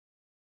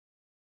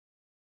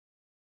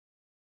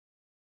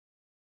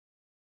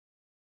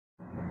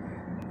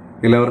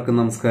എല്ലാവർക്കും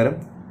നമസ്കാരം.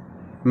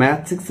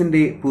 മാത്സ്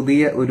 6ന്റെ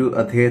പുതിയ ഒരു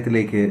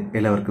അധ്യായത്തിലേക്ക്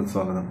എല്ലാവർക്കും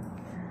സ്വാഗതം.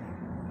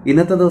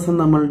 ഇന്നത്തെ ദിവസം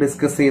നമ്മൾ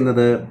ഡിസ്കസ്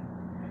ചെയ്യുന്നത്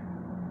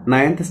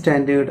 9th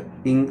സ്റ്റാൻഡേർഡ്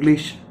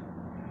ഇംഗ്ലീഷ്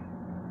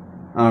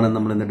ആണ്.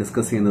 നമ്മൾ ഇന്ന്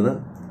ഡിസ്കസ് ചെയ്യുന്നത്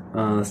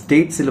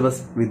സ്റ്റേറ്റ്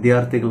സിലബസ്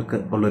വിദ്യാർത്ഥികൾക്ക്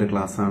ഉള്ളൊരു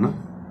ക്ലാസ് ആണ്.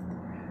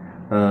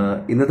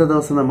 ഇന്നത്തെ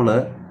ദിവസം നമ്മൾ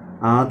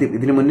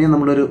ഇതിനു മുന്നേ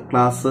നമ്മളൊരു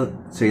ക്ലാസ്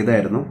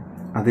ചെയ്തായിരുന്നു.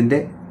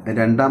 അതിൻ്റെ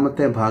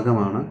രണ്ടാമത്തെ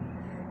ഭാഗമാണ്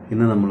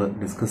ഇന്ന് നമ്മൾ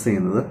ഡിസ്കസ്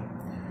ചെയ്യുന്നത്.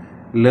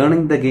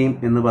 ലേണിംഗ് ദ ഗെയിം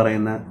എന്ന്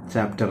പറയുന്ന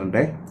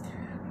ചാപ്റ്ററിൻ്റെ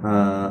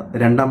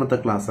രണ്ടാമത്തെ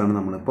ക്ലാസ്സാണ്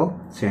നമ്മളിപ്പോൾ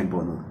ചെയ്യാൻ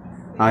പോകുന്നത്.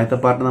 ആദ്യത്തെ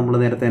പാർട്ട് നമ്മൾ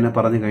നേരത്തെ തന്നെ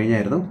പറഞ്ഞു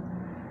കഴിഞ്ഞായിരുന്നു.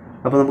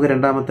 അപ്പോൾ നമുക്ക്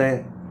രണ്ടാമത്തെ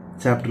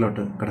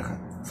ചാപ്റ്ററിലോട്ട് കിടക്കാം.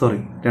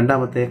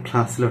 രണ്ടാമത്തെ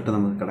ക്ലാസ്സിലോട്ട്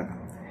നമുക്ക് കിടക്കാം.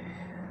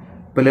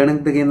 ഇപ്പോൾ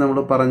ലേണിംഗ് ദ ഗെയിം നമ്മൾ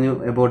പറഞ്ഞു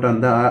എബൌട്ട്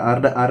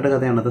ആരുടെ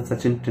കഥയാണത്?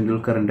 സച്ചിൻ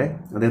ടെണ്ടുൽക്കറിൻ്റെ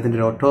അദ്ദേഹത്തിൻ്റെ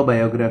ഒരു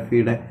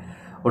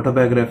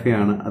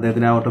ഓട്ടോബയോഗ്രഫിയാണ്.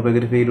 അദ്ദേഹത്തിൻ്റെ ആ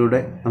ഓട്ടോബയോഗ്രഫിയിലൂടെ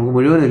നമുക്ക്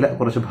മുഴുവനില്ല,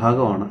 കുറച്ച്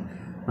ഭാഗമാണ്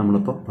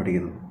നമ്മളിപ്പോൾ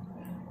പഠിക്കുന്നത്.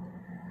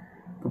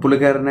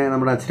 പുള്ളിക്കാരനെ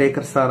നമ്മുടെ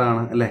അച്ഛരേക്കർ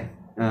സാറാണ് അല്ലേ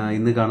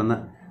ഇന്ന് കാണുന്ന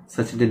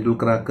സച്ചിൻ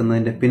ടെണ്ടുൽക്കർ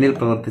ആക്കുന്നതിൻ്റെ പിന്നിൽ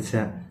പ്രവർത്തിച്ച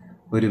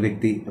ഒരു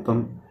വ്യക്തി. അപ്പം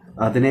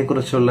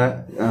അതിനെക്കുറിച്ചുള്ള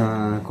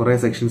കുറേ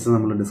സെക്ഷൻസ്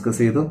നമ്മൾ ഡിസ്കസ്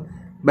ചെയ്തു.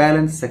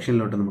 ബാലൻസ്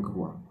സെക്ഷനിലോട്ട് നമുക്ക്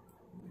പോവാം.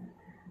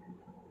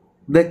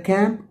 The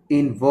camp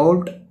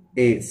involved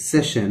A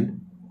session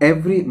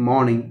every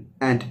morning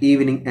and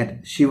evening at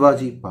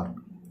Shivaji park.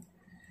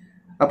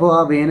 അപ്പോൾ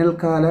ആ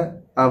വേനൽക്കാല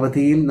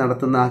അവധിയിൽ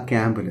നടത്തുന്ന ആ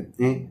ക്യാമ്പിന്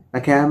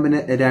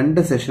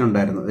 2 സെഷൻ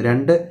ഉണ്ടായിരുന്നു.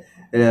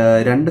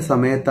 രണ്ട്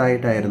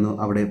സമയത്തായിട്ടായിരുന്നു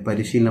അവിടെ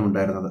പരിശീലനം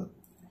ഉണ്ടായിരുന്നത്.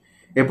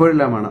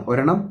 എപ്പോഴെല്ലാമാണ്?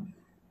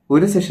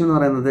 ഒരു സെഷൻ എന്ന്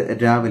പറയുന്നത്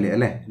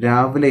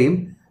രാവിലെയും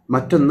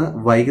മറ്റൊന്ന്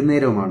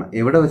വൈകുന്നേരവുമാണ്.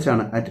 എവിടെ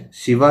വെച്ചാണ്? അറ്റ്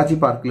ശിവാജി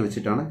പാർക്കിൽ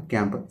വെച്ചിട്ടാണ്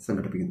ക്യാമ്പ്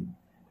സംഘടിപ്പിക്കുന്നത്.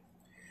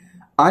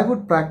 I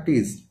would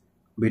practice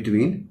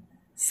between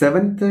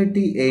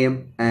 7:30 AM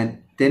and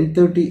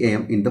 10:30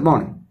 AM in the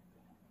morning.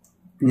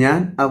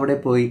 ഞാൻ അവിടെ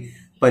പോയി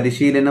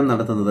പരിശീലനം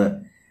നടത്തുന്നത്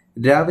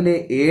രാവിലെ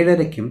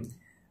 7:30-ക്കും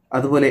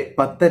അതുപോലെ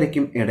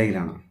 10:30-ക്കും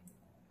ഇടയിലാണ്.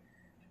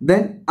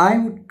 Then I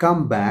would come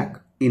back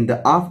in the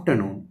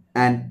afternoon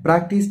and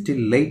practice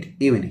till late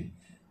evening.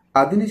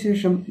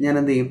 അതിനുശേഷം ഞാൻ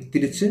എന്ത് ചെയ്യും?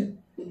 തിരിച്ച്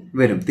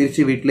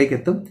വീട്ടിലേക്ക്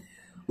എത്തും.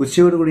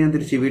 ഉച്ചയോടുകൂടി ഞാൻ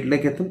തിരിച്ച്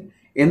വീട്ടിലേക്ക് എത്തും.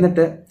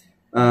 എന്നിട്ട്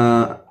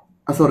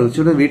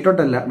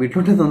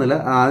വീട്ടിലോട്ടെത്തുന്നില്ല.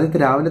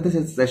 ആദ്യത്തെ രാവിലത്തെ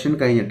സെഷൻ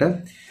കഴിഞ്ഞിട്ട്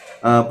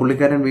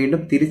പുള്ളിക്കാരൻ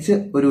വീണ്ടും തിരിച്ച്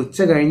ഒരു ഉച്ച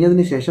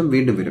കഴിഞ്ഞതിന് ശേഷം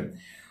വീണ്ടും വരും.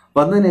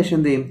 വന്നതിന് ശേഷം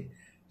എന്ത് ചെയ്യും?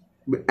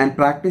 And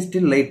practice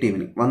till late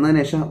evening. വന്നതിന്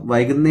ശേഷം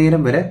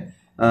വൈകുന്നേരം വരെ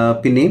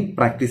പിന്നെയും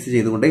practice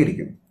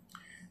ചെയ്തുകൊണ്ടേയിരിക്കും.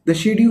 The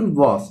schedule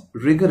was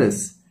rigorous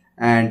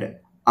and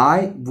I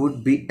would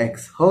be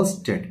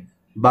exhausted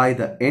by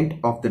the end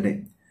of the day.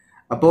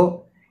 അപ്പോൾ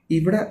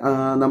ഇവിടെ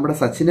നമ്മുടെ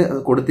സച്ചിന്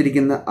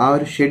കൊടുത്തിരിക്കുന്ന ആ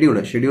ഒരു ഷെഡ്യൂൾ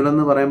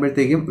എന്ന്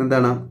പറയുമ്പോഴത്തേക്കും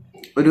എന്താണ്?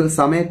 ഒരു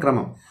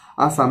സമയക്രമം.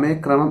 ആ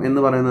സമയക്രമം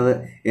എന്ന് പറയുന്നത്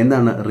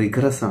എന്താണ്?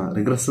 റിഗറസ് ആണ്.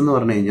 റിഗറസ് എന്ന്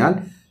പറഞ്ഞു കഴിഞ്ഞാൽ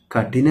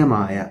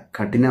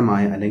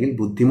കഠിനമായ അല്ലെങ്കിൽ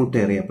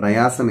ബുദ്ധിമുട്ടേറിയ,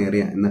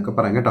 പ്രയാസമേറിയ എന്നൊക്കെ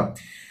പറയാം കേട്ടോ.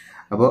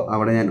 അപ്പോൾ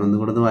അവിടെ ഞാൻ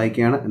ഒന്നുകൂടെ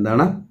വായിക്കുകയാണ്.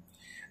 എന്താണ്?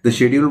 The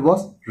schedule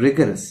was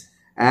rigorous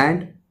and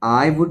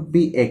I would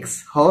be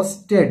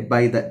exhausted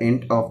by the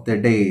end of the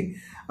day.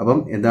 അപ്പം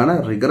എന്താണ്?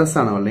 റിഗറസ്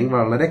ആണ് അല്ലെങ്കിൽ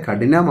വളരെ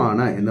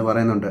കഠിനമാണ് എന്ന്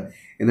പറയുന്നുണ്ട്.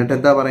 എന്നിട്ട്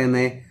എന്താ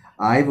പറയുന്നത്?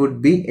 I would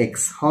be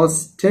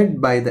exhausted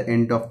by the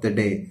end of the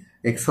day.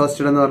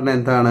 Exhausted എന്ന് പറഞ്ഞാൽ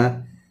എന്താണ്?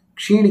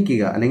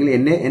 ക്ഷീണിക്കുക, അല്ലെങ്കിൽ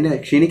എന്നെ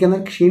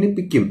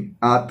ക്ഷീണിപ്പിക്കും.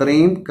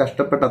 അത്രയും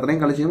കഷ്ടപ്പെട്ട്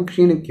അത്രയും കളിച്ച്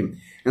ക്ഷീണിക്കും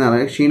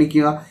എന്നാണ്.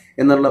 ക്ഷീണിക്കുക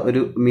എന്നുള്ള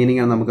ഒരു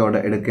മീനിങ് ആണ് നമുക്ക്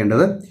അവിടെ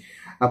എടുക്കേണ്ടത്.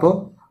 അപ്പോൾ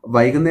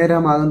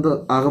വൈകുന്നേരം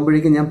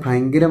ആകുമ്പോഴേക്കും ഞാൻ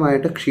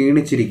ഭയങ്കരമായിട്ട്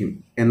ക്ഷീണിച്ചിരിക്കും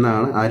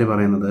എന്നാണ് ആര്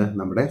പറയുന്നത്?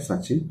 നമ്മുടെ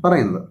സച്ചിൻ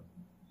പറയുന്നത്.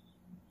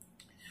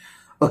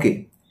 Okay.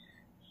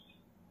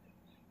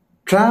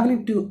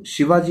 Travelling to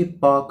Shivaji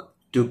park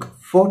took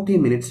 40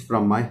 minutes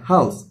from my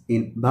house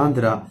in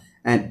Bandra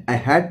and I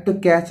had to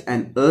catch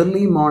an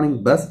early morning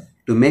bus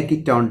to make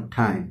it on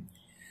time.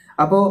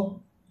 അപ്പോൾ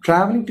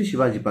ട്രാവലിംഗ് ടു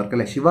ശിവാജി പാർക്ക്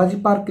അല്ലെ, ശിവാജി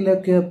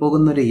പാർക്കിലേക്ക്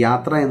പോകുന്ന ഒരു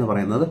യാത്ര എന്ന്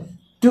പറയുന്നത്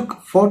took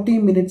 40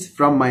 minutes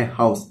from my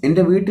house.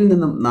 എൻ്റെ വീട്ടിൽ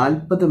നിന്നും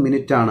 40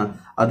 മിനിറ്റ് ആണ്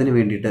അതിന്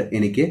വേണ്ടിയിട്ട്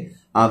എനിക്ക്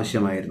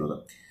ആവശ്യമായിരുന്നത്.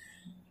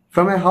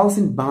 From my house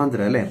in Bandra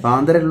അല്ലെ,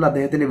 ബാന്ദ്രയിലുള്ള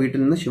അദ്ദേഹത്തിന്റെ വീട്ടിൽ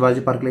നിന്ന്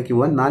ശിവാജി പാർക്കിലേക്ക്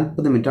പോകാൻ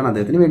 40 മിനിറ്റ് ആണ്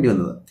അദ്ദേഹത്തിന് വേണ്ടി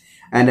വന്നത്.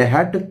 And I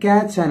had to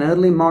catch an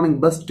early morning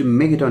bus to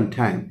make it on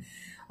time.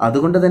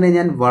 അതുകൊണ്ട് തന്നെ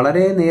ഞാൻ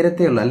വളരെ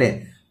നേരത്തെയുള്ള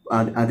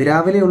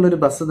അതിരാവിലെയുള്ളൊരു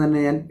ബസ്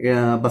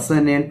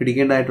തന്നെ ഞാൻ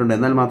പിടിക്കേണ്ടതായിട്ടുണ്ട്.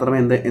 എന്നാൽ മാത്രമേ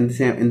എന്ത്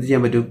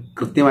ചെയ്യാൻ പറ്റൂ?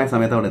 കൃത്യമായ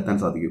സമയത്ത് അവിടെ എത്താൻ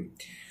സാധിക്കൂ.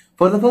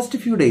 For the first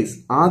few days,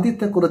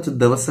 ആദ്യത്തെ കുറച്ച്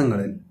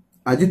ദിവസങ്ങളിൽ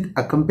അജിത്ത്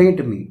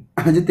അക്കംപെയ്ൻഡ് മീ.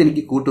 അജിത്ത്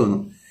എനിക്ക് കൂട്ടുവന്നു.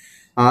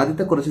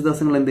 ആദ്യത്തെ കുറച്ച്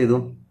ദിവസങ്ങൾ എന്ത് ചെയ്തു?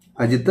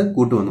 അജിത്ത്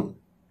കൂട്ടുവന്നു.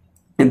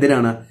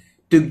 എന്തിനാണ്?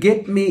 To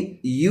get me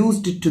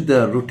used to the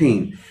routine.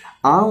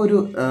 ആ ഒരു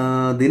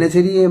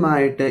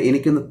ദിനചര്യയുമായിട്ട്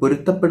എനിക്കൊന്ന്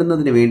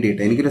പൊരുത്തപ്പെടുന്നതിന്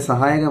വേണ്ടിയിട്ട്, എനിക്കൊരു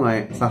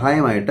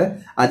സഹായമായിട്ട്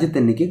അജിത്ത്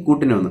എനിക്ക്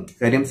കൂട്ടിന് വന്നു.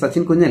 കാര്യം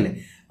സച്ചിൻ കുഞ്ഞല്ലേ,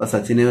 അപ്പൊ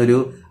സച്ചിന് ഒരു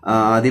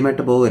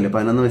ആദ്യമായിട്ട് പോകുമല്ലേ,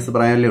 11 വയസ്സ്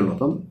പ്രായമല്ലേ ഉള്ളൂ.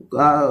 അപ്പം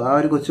ആ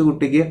ഒരു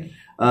കൊച്ചുകുട്ടിക്ക്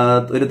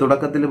ഒരു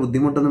തുടക്കത്തിൽ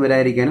ബുദ്ധിമുട്ടൊന്നും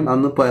വരാതിരിക്കാനും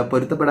അന്ന്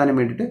പൊരുത്തപ്പെടാനും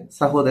വേണ്ടിയിട്ട്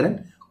സഹോദരൻ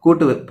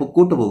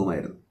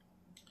കൂട്ടുപോകുമായിരുന്നു.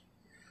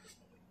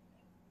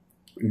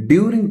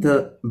 During the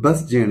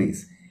bus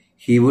journeys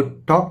he would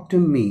talk to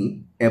me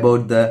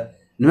about the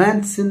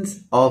nuances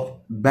of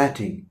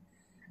batting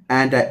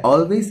and I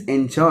always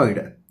enjoyed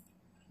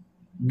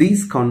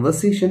these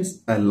conversations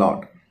a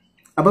lot.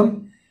 അപ്പം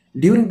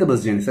ഡ്യൂറിങ് ദ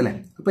ബസ് ജേണീസ് അല്ലേ,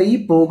 അപ്പൊ ഈ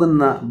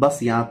പോകുന്ന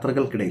ബസ്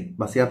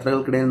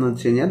യാത്രകൾക്കിടയിൽ എന്ന്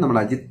വെച്ച് കഴിഞ്ഞാൽ നമ്മൾ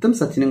അജിത്തും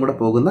സച്ചിനും കൂടെ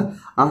പോകുന്ന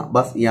ആ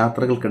bus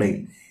യാത്രകൾക്കിടയിൽ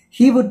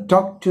he would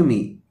talk to me,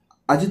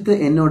 Ajith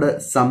എന്നോട്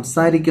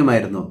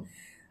സംസാരിക്കുമായിരുന്നു.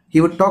 He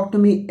would talk to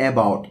me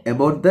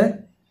about the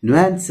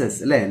nuances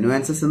അല്ലെ.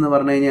 നുവാൻസസ് എന്ന്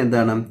പറഞ്ഞു കഴിഞ്ഞാൽ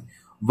എന്താണ്?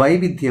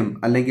 വൈവിധ്യം,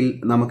 അല്ലെങ്കിൽ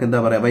നമുക്ക് എന്താ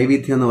പറയാ,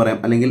 വൈവിധ്യം എന്ന് പറയാം,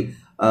 അല്ലെങ്കിൽ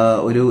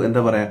ഒരു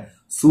എന്താ പറയാ,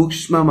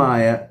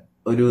 സൂക്ഷ്മമായ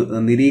ഒരു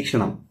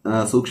നിരീക്ഷണം,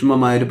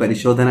 സൂക്ഷ്മമായ ഒരു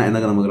പരിശോധന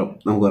എന്നൊക്കെ നമുക്ക്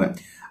പറയാം.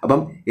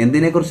 അപ്പം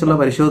എന്തിനെക്കുറിച്ചുള്ള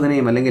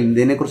പരിശോധനയും അല്ലെങ്കിൽ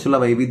എന്തിനെക്കുറിച്ചുള്ള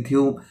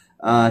വൈവിധ്യവും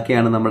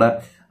ഒക്കെയാണ് നമ്മുടെ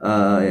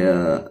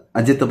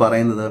അജിത്ത്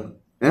പറയുന്നത്.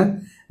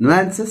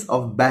 നുവാൻസസ്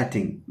ഓഫ്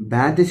ബാറ്റിംഗ്,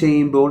 ബാറ്റ്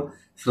ചെയ്യുമ്പോൾ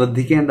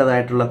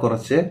ശ്രദ്ധിക്കേണ്ടതായിട്ടുള്ള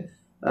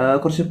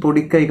കുറച്ച്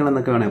പൊടിക്കൈകൾ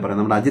എന്നൊക്കെ വേണമെങ്കിൽ പറയാം.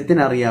 നമ്മുടെ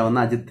അജിത്തിന് അറിയാവുന്ന,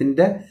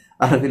 അജിത്തിന്റെ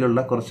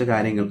അറിവിലുള്ള കുറച്ച്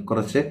കാര്യങ്ങൾ,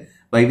 കുറച്ച്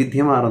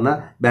വൈവിധ്യമാർന്ന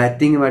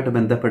ബാറ്റിങ്ങുമായിട്ട്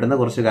ബന്ധപ്പെടുന്ന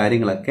കുറച്ച്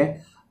കാര്യങ്ങളൊക്കെ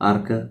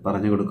ആർക്ക്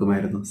പറഞ്ഞു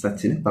കൊടുക്കുമായിരുന്നു?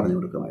 സച്ചിന് പറഞ്ഞു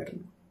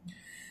കൊടുക്കുമായിരുന്നു.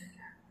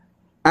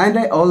 And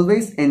I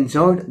always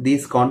enjoyed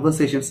these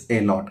conversations a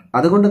lot.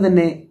 അതുകൊണ്ട്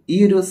തന്നെ ഈ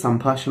ഒരു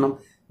സംഭാഷണം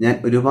ഞാൻ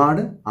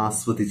ഒരുപാട്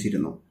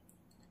ആസ്വദിച്ചിരുന്നു.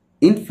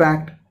 In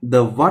fact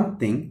the one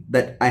thing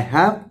that I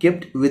have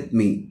kept with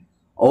me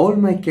all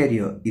my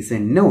career is A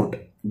not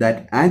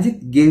that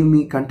Ajith gave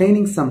me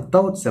containing some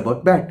thoughts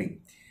about batting.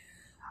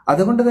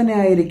 അതുകൊണ്ട് തന്നെ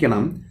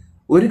ആയിരിക്കണം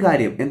ഒരു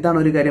കാര്യം. എന്താണ്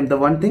ഒരു കാര്യം? The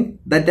one thing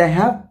that I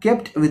have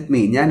kept with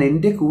me, ഞാൻ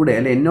എന്റെ കൂടെ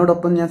അല്ലെ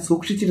എന്നോടൊപ്പം ഞാൻ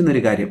സൂക്ഷിച്ചിരുന്ന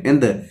ഒരു കാര്യം.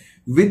 എന്ത്?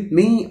 With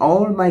me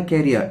all my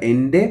career,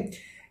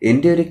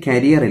 എന്റെ ഒരു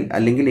കരിയറിൽ,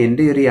 അല്ലെങ്കിൽ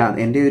എന്റെ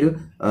ഒരു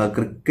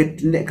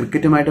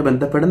ക്രിക്കറ്റുമായിട്ട്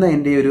ബന്ധപ്പെടുന്ന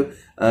എന്റെ ഒരു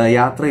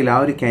യാത്രയിൽ, ആ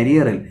ഒരു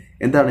കരിയറിൽ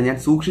എന്താണ് ഞാൻ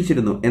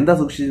സൂക്ഷിച്ചിരുന്നു?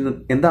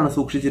 എന്താണ്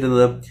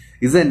സൂക്ഷിച്ചിരുന്നത്?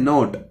 ഇസ് എ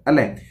നോട്ട്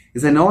അല്ലെ,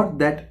 is A not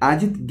that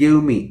Ajith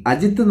gave me,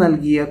 Ajith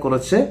നൽകിയ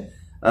കുറച്ച്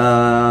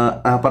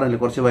പറഞ്ഞില്ലേ,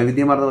 കുറച്ച്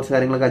വൈവിധ്യമാർന്ന കുറച്ച്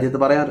കാര്യങ്ങളൊക്കെ അജിത്ത്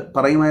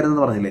പറയുമായിരുന്നു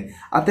എന്ന് പറഞ്ഞില്ലേ.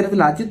 അത്തരത്തിൽ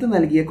അജിത്ത്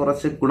നൽകിയ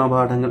കുറച്ച്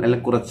ഗുണപാഠങ്ങൾ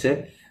അല്ലെങ്കിൽ കുറച്ച്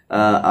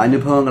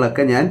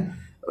അനുഭവങ്ങളൊക്കെ ഞാൻ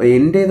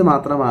എന്റേത്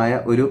മാത്രമായ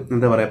ഒരു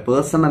എന്താ പറയാ,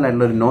 പേഴ്സണൽ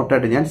ആയിട്ടുള്ള ഒരു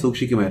നോട്ടായിട്ട് ഞാൻ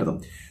സൂക്ഷിക്കുമായിരുന്നു.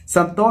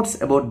 സം തോട്ട്സ്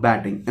അബൌട്ട്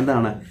ബാറ്റിംഗ്,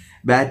 എന്താണ്?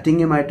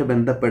 ബാറ്റിംഗുമായിട്ട്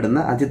ബന്ധപ്പെടുന്ന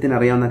അജിത്തിന്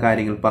അറിയാവുന്ന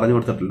കാര്യങ്ങൾ പറഞ്ഞു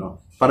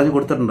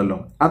കൊടുത്തിട്ടുണ്ടല്ലോ,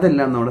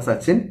 അതെല്ലാം നമ്മുടെ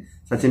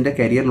സച്ചിന്റെ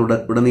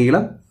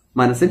കരിയറിലുടനീളം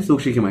മനസ്സിൽ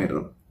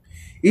സൂക്ഷിക്കുമായിരുന്നു.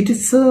 It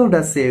served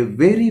as A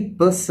very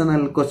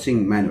personal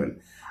coaching manual.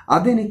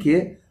 അതെനിക്ക്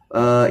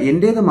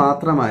എന്റേത്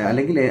മാത്രമായ,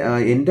 അല്ലെങ്കിൽ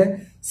എന്റെ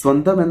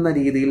സ്വന്തം എന്ന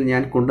രീതിയിൽ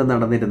ഞാൻ കൊണ്ടു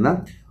നടന്നിരുന്ന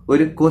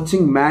ഒരു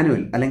കോച്ചിങ്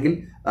മാനുവൽ, അല്ലെങ്കിൽ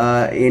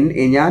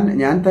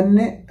ഞാൻ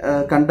തന്നെ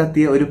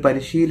കണ്ടെത്തിയ ഒരു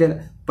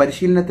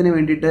പരിശീലനത്തിന്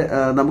വേണ്ടിയിട്ട്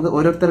നമുക്ക്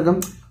ഓരോരുത്തർക്കും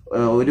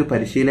ഒരു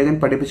പരിശീലകൻ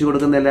പഠിപ്പിച്ചു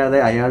കൊടുക്കുന്നതല്ലാതെ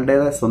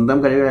അയാളുടേതായ സ്വന്തം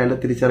കഴിവ് അയാൾ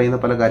തിരിച്ചറിയുന്ന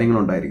പല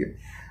കാര്യങ്ങളുണ്ടായിരിക്കും.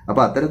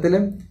 അപ്പൊ അത്തരത്തില്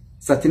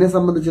സച്ചിനെ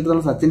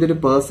സംബന്ധിച്ചിടത്തോളം സച്ചിന്റെ ഒരു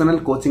പേഴ്സണൽ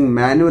കോച്ചിങ്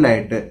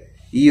മാനുവലായിട്ട്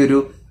ഈ ഒരു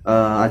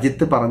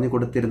അജിത്ത് പറഞ്ഞു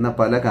കൊടുത്തിരുന്ന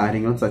പല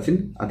കാര്യങ്ങളും സച്ചിൻ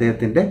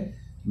അദ്ദേഹത്തിന്റെ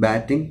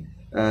ബാറ്റിംഗ്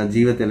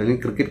ജീവിതത്തിൽ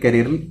അല്ലെങ്കിൽ ക്രിക്കറ്റ്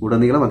കരിയറിൽ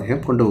ഉടനീളം അദ്ദേഹം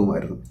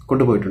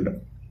കൊണ്ടുപോയിട്ടുണ്ട്.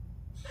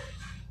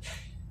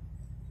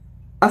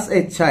 ആസ്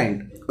എ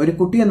ചൈൽഡ്, ഒരു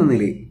കുട്ടി എന്ന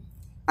നിലയിൽ,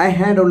 I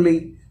had only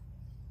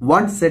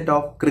one set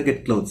of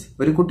cricket clothes.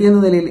 ഒരു കുട്ടി എന്ന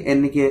നിലയിൽ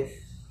എനിക്ക്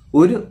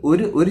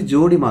ഒരു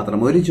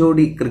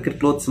ജോഡി ക്രിക്കറ്റ്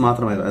ക്ലോത്ത്സ്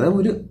മാത്രമായിരുന്നു.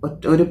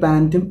 അതായത് ഒരു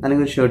പാന്റും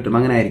അല്ലെങ്കിൽ ഒരു ഷർട്ടും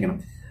അങ്ങനെ ആയിരിക്കണം,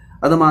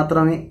 അത്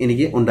മാത്രമേ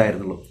എനിക്ക്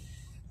ഉണ്ടായിരുന്നുള്ളൂ.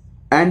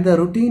 And the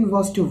routine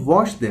was to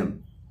wash them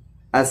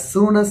as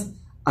soon as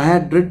I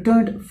had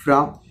returned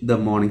from the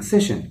morning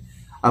session.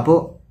 അപ്പോൾ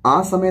ആ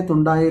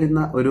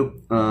സമയത്തുണ്ടായിരുന്ന ഒരു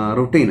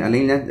റുട്ടീൻ,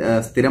 അല്ലെങ്കിൽ ഞാൻ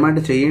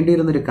സ്ഥിരമായിട്ട്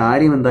ചെയ്യേണ്ടിയിരുന്ന ഒരു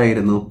കാര്യം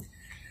എന്തായിരുന്നു?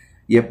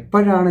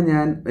 എപ്പോഴാണ്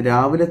ഞാൻ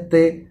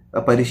രാവിലത്തെ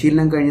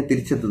പരിശീലനം കഴിഞ്ഞ്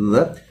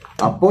തിരിച്ചെത്തുന്നത്,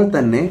 അപ്പോൾ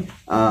തന്നെ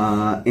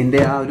എൻ്റെ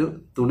ആ ഒരു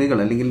തുണികൾ,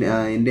 അല്ലെങ്കിൽ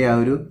എൻ്റെ ആ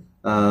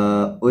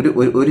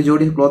ഒരു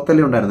ജോഡി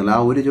ക്ലോത്തല്ലേ ഉണ്ടായിരുന്നല്ലോ,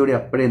 ആ ഒരു ജോഡി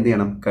അപ്പോഴേ എന്ത്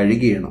ചെയ്യണം?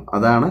 കഴുകിയണം.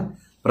 അതാണ്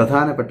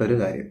പ്രധാനപ്പെട്ട ഒരു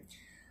കാര്യം.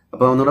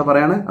 അപ്പൊ ഒന്നുകൂടെ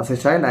പറയാണ്, as A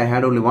child I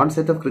had only one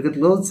set of cricket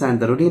clothes and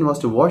the routine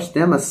was to wash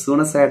them as soon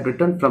as I had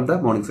return from the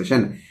morning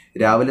session.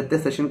 രാവിലത്തെ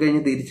സെഷൻ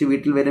കഴിഞ്ഞ് തിരിച്ച്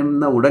വീട്ടിൽ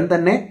വരുന്ന ഉടൻ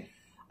തന്നെ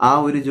ആ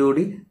ഒരു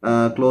ജോഡി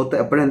ക്ലോത്ത്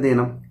എപ്പോഴും എന്ത്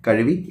ചെയ്യണം?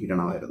 കഴുകി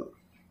ഇടണമായിരുന്നു.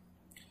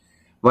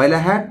 While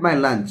I had my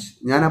lunch,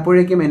 ഞാൻ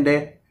അപ്പോഴേക്കും എന്റെ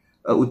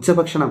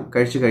ഉച്ചഭക്ഷണം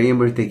കഴിച്ചു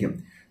കഴിയുമ്പോഴത്തേക്കും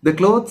the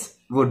clothes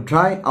would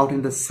dry out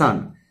in the sun.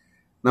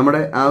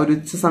 നമ്മുടെ ആ ഒരു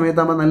ഉച്ച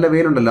സമയത്താകുമ്പോൾ നല്ല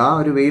വെയിലുണ്ടല്ലോ, ആ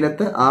ഒരു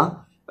വെയിലത്ത് ആ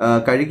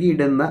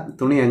കഴുകിയിടുന്ന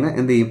തുണി അങ്ങ്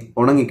എന്ത് ചെയ്യും?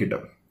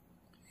 ഉണങ്ങിക്കിട്ടും.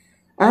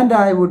 And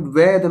I would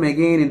wear dum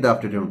again in the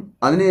afternoon.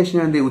 അതിനുശേഷം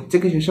ഞാൻ എന്ത് ചെയ്യും?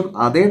 ഉച്ചയ്ക്ക് ശേഷം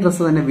അതേ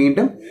ഡ്രസ്സ് തന്നെ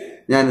വീണ്ടും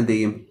ഞാൻ എന്ത്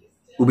ചെയ്യും?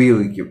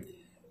 ഉപയോഗിക്കും.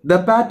 The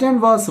pattern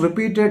was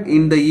repeated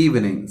in the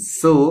evening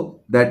so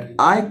that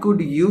I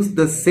could use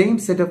the same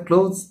set of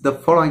clothes the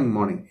following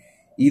morning.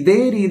 ഇതേ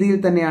രീതിയിൽ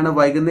തന്നെയാണ്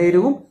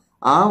വൈകുന്നേരവും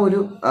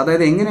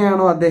അതായത്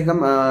എങ്ങനെയാണോ അദ്ദേഹം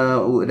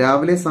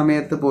രാവിലെ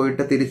സമയത്ത്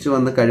പോയിട്ട് തിരിച്ചു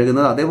വന്ന്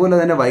കഴുകുന്നത്, അതേപോലെ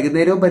തന്നെ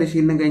വൈകുന്നേരവും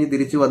പരിശീലനം കഴിഞ്ഞ്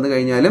തിരിച്ചു വന്നു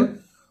കഴിഞ്ഞാലും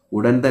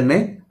ഉടൻ തന്നെ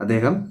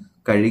അദ്ദേഹം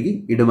കഴുകി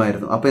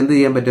ഇടുമായിരുന്നു. അപ്പൊ എന്ത്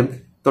ചെയ്യാൻ പറ്റും?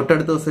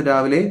 തൊട്ടടുത്ത ദിവസം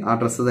രാവിലെ ആ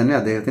ഡ്രസ്സ് തന്നെ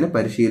അദ്ദേഹത്തിന്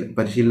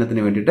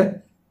പരിശീലനത്തിന് വേണ്ടിയിട്ട്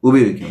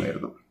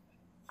ഉപയോഗിക്കുമായിരുന്നു.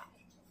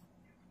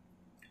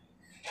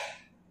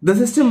 The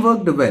system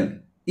worked well.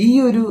 ഈ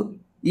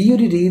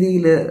ഒരു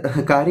രീതിയിൽ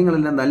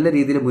കാര്യങ്ങളെല്ലാം നല്ല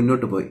രീതിയിൽ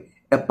മുന്നോട്ട് പോയി.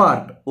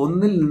 എപ്പാർട്ട്,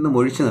 ഒന്നിൽ നിന്നും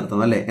ഒഴിച്ചു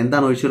നിർത്തണം അല്ലെ.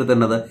 എന്താണ് ഒഴിച്ചു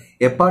നിർത്തേണ്ടത്?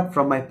 എപ്പാർട്ട്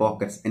ഫ്രം മൈ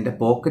പോക്കറ്റ്സ്, എന്റെ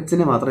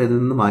പോക്കറ്റ്സിനെ മാത്രം ഇതിൽ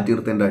നിന്ന് മാറ്റി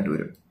നിർത്തേണ്ടതായിട്ട്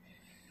വരും.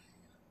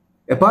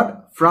 Apart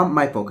from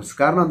my pockets.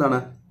 കാരണം എന്താണ്?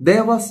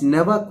 there was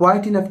never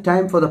quite enough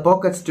time for the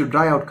pockets to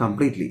dry out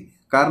completely.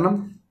 കാരണം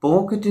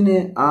പോക്കറ്റിന്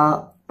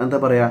എന്താ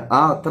പറയാ,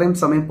 അത്രയും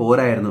സമയം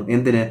പോരായിരുന്നു.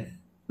 എന്തിന്?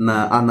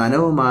 ആ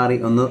നനവ് മാറി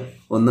ഒന്ന്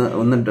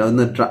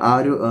ആ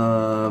ഒരു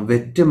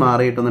വെറ്റ്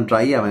മാറിയിട്ടൊന്ന്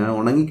ഡ്രൈ ആവാൻ,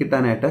 ഉണങ്ങി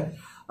കിട്ടാനായിട്ട്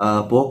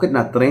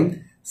പോക്കറ്റിന് അത്രയും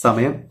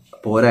സമയം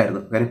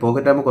പോരായിരുന്നു. കാര്യം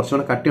പോക്കറ്റ് ആകുമ്പോൾ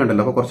കുറച്ചുകൂടെ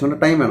കട്ടിയുണ്ടല്ലോ, അപ്പോൾ കുറച്ചുകൂടെ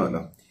ടൈം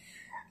വേണമല്ലോ.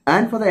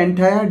 And for the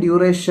entire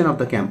duration of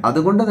the camp,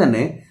 അതുകൊണ്ട്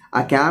തന്നെ ആ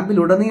ക്യാമ്പിൽ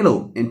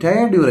ഉടനീളവും,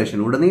 entire duration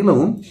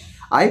ഉടനീളവും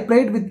I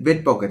played with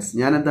wet pockets,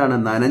 ഞാൻ എന്താണ്,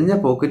 നനഞ്ഞ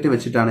പോക്കറ്റ്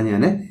വെച്ചിട്ടാണ്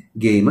ഞാൻ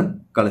ഗെയിം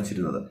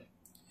കളിച്ചിരുന്നത്.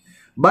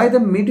 By the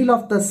middle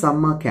of the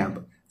summer camp,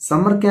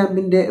 summer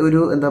ക്യാമ്പിന്റെ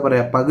ഒരു എന്താ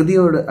പറയാ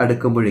പകുതിയോട്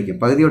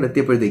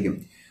എത്തിയപ്പോഴത്തേക്കും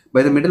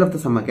by the middle of the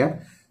summer camp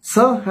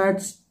sir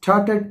had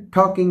started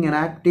talking an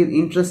active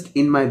interest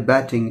in my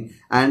batting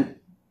and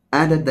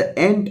at the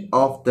end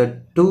of the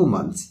 2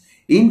 months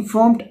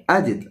informed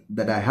Ajit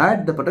that I had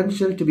the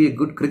potential to be a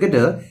good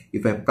cricketer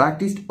if I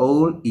practiced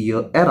all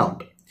year around.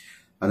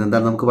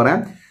 അതെന്താണ് നമുക്ക് പറയാം.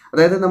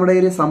 അതായത് നമ്മുടെ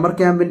ഈ summer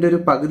ക്യാമ്പിന്റെ ഒരു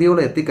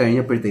പകുതിയോളം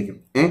എത്തിക്കഴിഞ്ഞപ്പോഴത്തേക്കും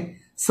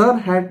sir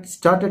had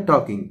started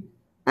talking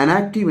an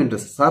active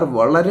interest, sir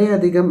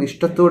വളരെയധികം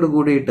ഇഷ്ടത്തോട്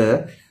കൂടിയിട്ട്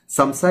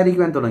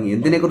സംസാരിക്കുവാൻ തുടങ്ങി.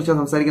 എന്തിനെ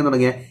കുറിച്ചാണ് സംസാരിക്കാൻ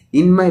തുടങ്ങിയ?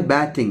 ഇൻ മൈ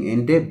ബാറ്റിംഗ്,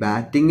 എന്റെ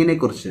ബാറ്റിങ്ങിനെ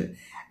കുറിച്ച്.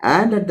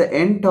 And at the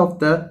end of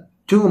the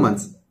 2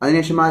 months,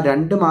 അതിനുശേഷം ആ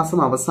 2 മാസം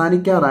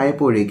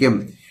അവസാനിക്കാറായപ്പോഴേക്കും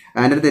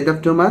and at the end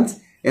of 2 months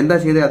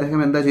അദ്ദേഹം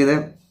എന്താ ചെയ്തത്?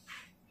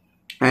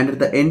 And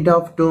at the end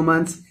of 2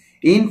 months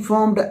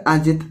informed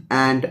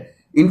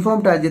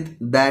Ajit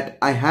that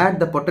I had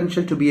the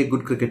potential to be a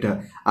good cricketer.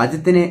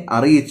 അജിത്തിനെ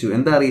അറിയിച്ചു.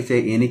 എന്താ അറിയിച്ചേ?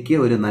 എനിക്ക്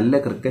ഒരു നല്ല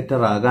ക്രിക്കറ്റർ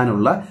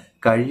ആകാനുള്ള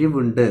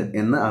കഴിവുണ്ട്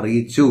എന്ന്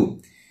അറിയിച്ചു.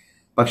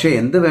 പക്ഷെ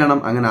എന്ത് വേണം?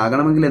 അങ്ങനെ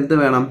ആകണമെങ്കിൽ എന്ത്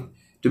വേണം?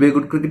 To be a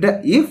good cricketer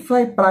if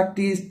I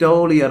practiced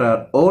all year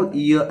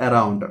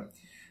around.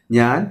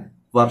 ഞാൻ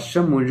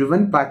വർഷം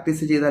മുഴുവൻ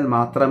പ്രാക്ടീസ് ചെയ്താൽ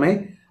മാത്രമേ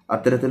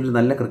അത്തരത്തിലൊരു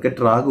നല്ല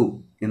ക്രിക്കറ്റർ ആകൂ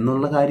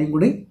എന്നുള്ള കാര്യം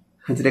കൂടി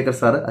അജ്രേക്കർ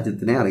സാറ്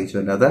അജിത്തിനെ അറിയിച്ചു.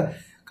 അല്ലാതെ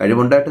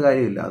കഴിവുണ്ടായിട്ട്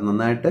കാര്യമില്ല. അത്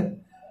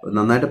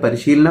നന്നായിട്ട്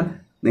പരിശീലനം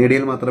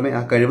നേടിയാൽ മാത്രമേ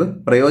ആ കഴിവ്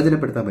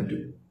പ്രയോജനപ്പെടുത്താൻ പറ്റൂ.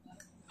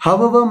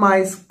 However, my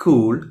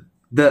school,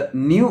 the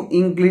New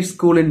English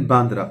School in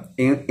Bandra,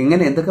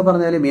 എന്തൊക്കെ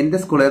പറഞ്ഞാലും എന്റെ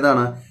സ്കൂൾ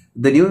ഏതാണ്?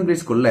 ദ ന്യൂ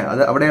ഇംഗ്ലീഷ് സ്കൂൾ അല്ലേ,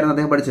 അത് അവിടെയായിരുന്നു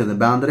അദ്ദേഹം പഠിച്ചത്.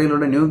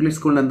 ബാന്ദ്രയിലുള്ള ന്യൂ ഇംഗ്ലീഷ്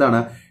സ്കൂളിൽ എന്താണ്?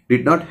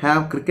 Did not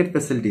have cricket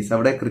facilities.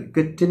 അവിടെ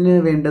ക്രിക്കറ്റിന്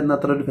വേണ്ടുന്ന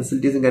അത്ര ഒരു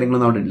ഫെസിലിറ്റീസും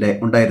കാര്യങ്ങളൊന്നും അവിടെ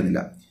ഉണ്ടായിരുന്നില്ല.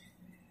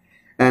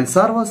 And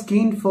sir was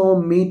keen for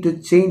me to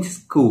change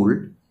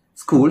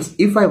schools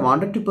if I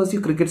wanted to pursue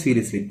cricket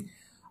seriously.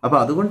 അപ്പൊ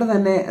അതുകൊണ്ട്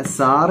തന്നെ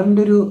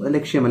സാറിന്റെ ഒരു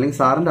ലക്ഷ്യം,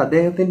 അല്ലെങ്കിൽ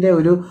അദ്ദേഹത്തിന്റെ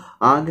ഒരു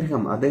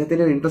ആഗ്രഹം,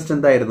 അദ്ദേഹത്തിന്റെ ഒരു ഇൻട്രസ്റ്റ്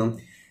എന്തായിരുന്നു?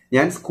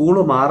 ഞാൻ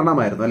സ്കൂള്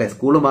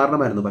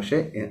മാറണമായിരുന്നു. പക്ഷെ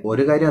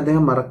ഒരു കാര്യം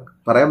അദ്ദേഹം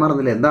പറയാൻ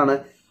മറന്നില്ല. എന്താണ്?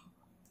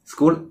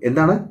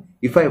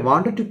 If I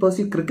wanted to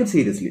pursue cricket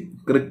seriously,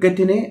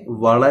 ക്രിക്കറ്റിനെ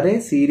വളരെ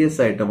സീരിയസ്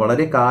ആയിട്ട്,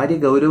 വളരെ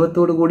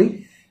കാര്യഗൗരവത്തോടു കൂടി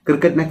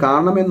ക്രിക്കറ്റിനെ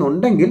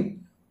കാണണമെന്നുണ്ടെങ്കിൽ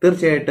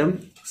തീർച്ചയായിട്ടും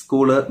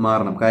സ്കൂള്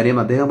മാറണം. കാര്യം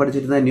അദ്ദേഹം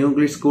പഠിച്ചിരുന്ന ന്യൂ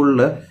ഇംഗ്ലീഷ്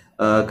സ്കൂളിൽ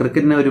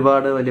ക്രിക്കറ്റിന്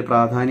ഒരുപാട് വലിയ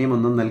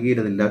പ്രാധാന്യമൊന്നും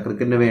നൽകിയിരുന്നില്ല.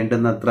 ക്രിക്കറ്റിന്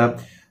വേണ്ടുന്ന അത്ര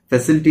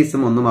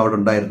ഫെസിലിറ്റീസും ഒന്നും അവിടെ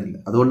ഉണ്ടായിരുന്നില്ല.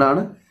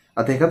 അതുകൊണ്ടാണ്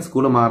അദ്ദേഹം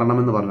സ്കൂള്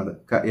മാറണമെന്ന് പറഞ്ഞത്.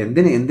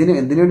 എന്തിനു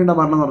വേണ്ടിയിട്ടാണ്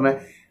മാറണമെന്ന് പറഞ്ഞാൽ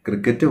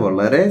ക്രിക്കറ്റ്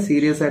വളരെ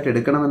സീരിയസ് ആയിട്ട്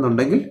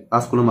എടുക്കണമെന്നുണ്ടെങ്കിൽ ആ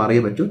സ്കൂൾ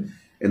മാറിയേ പറ്റൂ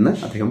എന്ന്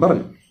അദ്ദേഹം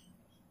പറഞ്ഞു.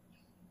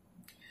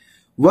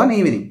 വൺ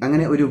ഈവനിങ്,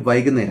 അങ്ങനെ ഒരു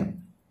വൈകുന്നേരം,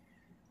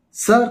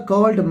 sir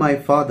called my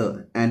father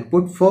and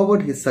put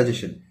forward his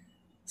suggestion.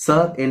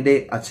 Sir എന്റെ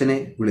അച്ഛനെ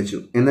വിളിച്ചു.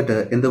 എന്നിട്ട്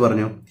എന്ത്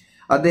പറഞ്ഞു?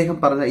 അദ്ദേഹം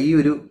പറഞ്ഞ ഈ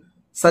ഒരു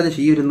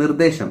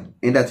നിർദ്ദേശം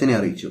എന്റെ അച്ഛനെ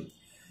അറിയിച്ചു.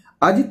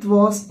 Ajith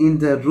was in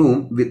the room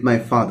with my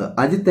father.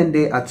 Ajith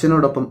എന്റെ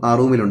അച്ഛനോടൊപ്പം ആ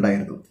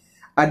റൂമിലുണ്ടായിരുന്നു.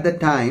 At the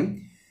time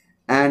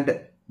and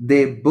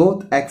they both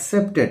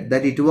accepted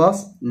that it was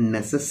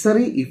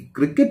necessary if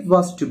cricket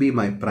was to be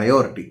my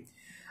priority.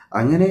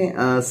 അങ്ങനെ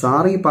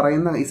സാർ ഈ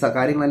പറയുന്ന ഈ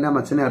കാര്യങ്ങളെല്ലാം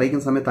അച്ഛനെ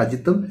അറിയിക്കുന്ന സമയത്ത്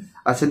അജിത്തും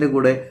അച്ഛന്റെ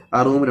കൂടെ ആ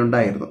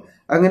റൂമിലുണ്ടായിരുന്നു.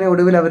 അങ്ങനെ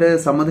ഒടുവിൽ അവര്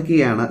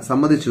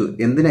സമ്മതിച്ചു.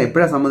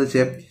 എപ്പോഴാണ്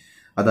സമ്മതിച്ചത്?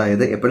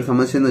 അതായത് എപ്പോഴും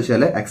സമ്മതിച്ചെന്ന്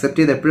വെച്ചാൽ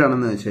അക്സെപ്റ്റ് ചെയ്ത്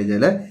എപ്പോഴാണെന്ന് വെച്ച്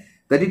കഴിഞ്ഞാൽ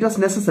ദാറ്റ് ഇറ്റ്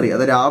വാസ് നെസസറി,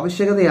 അതൊരു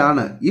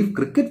ആവശ്യകതയാണ്. If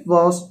cricket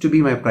was to be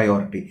my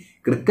priority,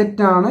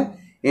 ക്രിക്കറ്റാണ്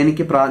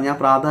എനിക്ക് ഞാൻ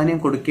പ്രാധാന്യം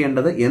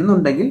കൊടുക്കേണ്ടത്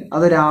എന്നുണ്ടെങ്കിൽ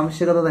അതൊരു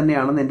ആവശ്യകത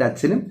തന്നെയാണെന്ന് എന്റെ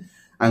അച്ഛനും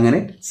അങ്ങനെ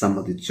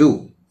സമ്മതിച്ചു.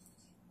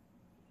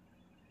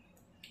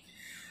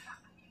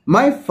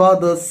 My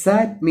father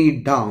SAT me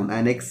down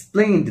and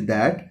explained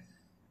that.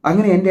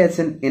 അങ്ങനെ എന്റെ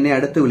അച്ഛൻ എന്നെ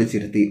അടുത്ത്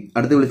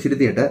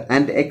വിളിച്ചിരുത്തിയിട്ട്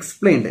ആൻഡ്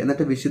എക്സ്പ്ലെയിൻഡ്,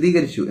 എന്നിട്ട്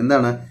വിശദീകരിച്ചു.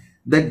 എന്താണ്?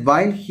 That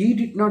while he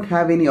did not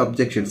have any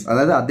objections,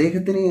 അതായത്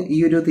അദ്ദേഹത്തിന് ഈ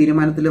ഒരു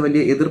തീരുമാനത്തിൽ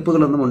വലിയ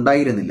എതിർപ്പുകളൊന്നും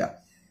ഉണ്ടായിരുന്നില്ല.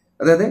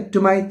 അതായത് ടു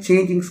മൈ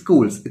ചേഞ്ചിങ്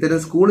സ്കൂൾസ്, ഇത്തരം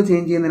സ്കൂൾ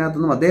ചേഞ്ച്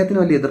ചെയ്യുന്നതിനകത്തൊന്നും അദ്ദേഹത്തിന്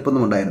വലിയ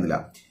എതിർപ്പൊന്നും ഉണ്ടായിരുന്നില്ല.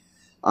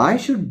 ഐ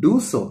ഷുഡ് ഡു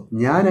സോ,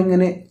 ഞാൻ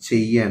അങ്ങനെ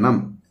ചെയ്യണം.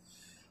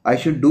 I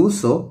should do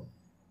so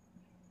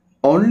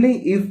only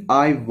if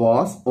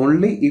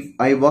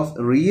I was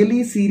really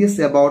serious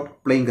about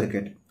playing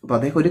cricket. അപ്പൊ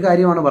അദ്ദേഹം ഒരു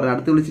കാര്യമാണ് പറഞ്ഞത്,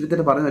 അടുത്ത്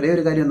വിളിച്ചിട്ട് പറഞ്ഞ ഒരേ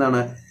ഒരു കാര്യം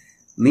എന്താണ്?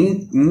 നീ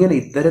ഇങ്ങനെ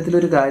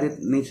ഇത്തരത്തിലൊരു കാര്യം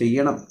നീ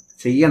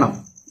ചെയ്യണം.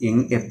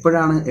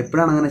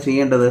 എപ്പോഴാണ് അങ്ങനെ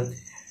ചെയ്യേണ്ടത്?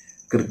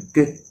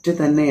 ക്രിക്കറ്റ്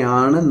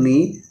തന്നെയാണ് നീ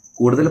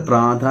കൂടുതൽ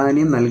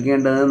പ്രാധാന്യം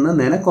നൽകേണ്ടതെന്ന്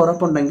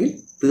നിനക്കുറപ്പുണ്ടെങ്കിൽ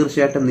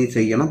തീർച്ചയായിട്ടും നീ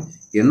ചെയ്യണം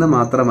എന്ന്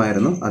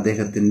മാത്രമായിരുന്നു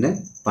അദ്ദേഹത്തിന്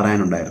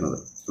പറയാനുണ്ടായിരുന്നത്.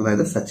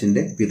 അതായത്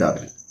സച്ചിന്റെ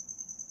പിതാവിന്.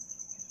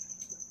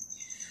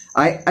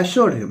 ഐ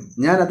അഷ്വർഡ് ഹിം,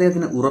 ഞാൻ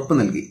അദ്ദേഹത്തിന് ഉറപ്പ്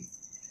നൽകി.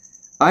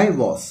 ഐ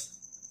വാസ്,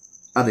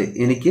 അതെ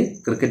എനിക്ക്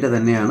ക്രിക്കറ്റ്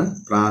തന്നെയാണ്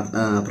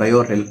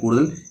പ്രയോറിറ്റിയിൽ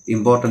കൂടുതൽ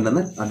ഇമ്പോർട്ടൻ്റ്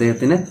എന്ന്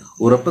അദ്ദേഹത്തിന്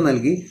ഉറപ്പ്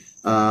നൽകി.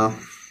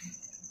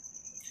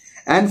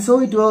 And so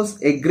it was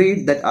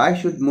agreed that I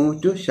should move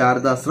to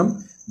Sharadashram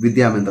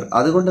Vidyamandir.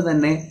 അതുകൊണ്ട്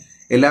തന്നെ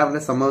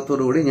എല്ലാവരുടെ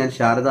സമ്മതത്തോടുകൂടി ഞാൻ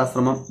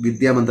ശാരദാശ്രമം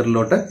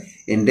വിദ്യാമന്ദിറിലോട്ട്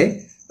എൻ്റെ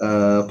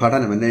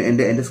പഠനം,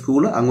 എൻ്റെ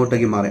സ്കൂള്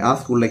അങ്ങോട്ടേക്ക് മാറി. ആ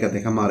സ്കൂളിലേക്ക്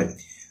അദ്ദേഹം മാറി.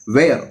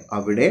 വെയർ,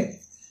 അവിടെ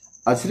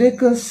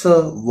Ajrekar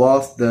sir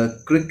was the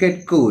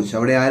cricket coach.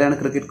 അവിടെ ആരാണ്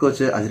ക്രിക്കറ്റ്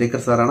കോച്ച്?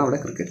 അജ്രേക്കർ സാറാണ് അവിടെ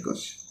cricket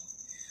coach.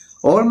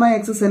 All my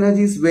excess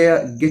energies wear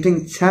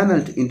getting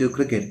channelled in to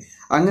cricket.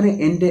 അങ്ങനെ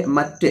എൻ്റെ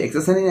മറ്റ്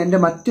എൻ്റെ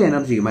മറ്റ്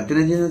എനർജി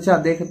എന്ന് വെച്ചാൽ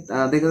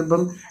അദ്ദേഹം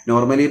ഇപ്പം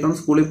നോർമലി ഇപ്പം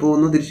സ്കൂളിൽ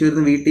പോകുന്നു, തിരിച്ചു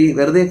വരുന്നു, വീട്ടിൽ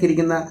വെറുതെ ഒക്കെ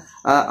ഇരിക്കുന്ന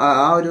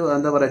ആ ഒരു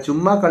എന്താ പറയുക,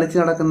 ചുമ്മാ കളിച്ചു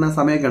നടക്കുന്ന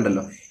സമയമൊക്കെ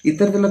ഉണ്ടല്ലോ.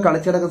 ഇത്തരത്തിലുള്ള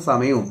കളിച്ചു നടക്കുന്ന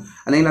സമയവും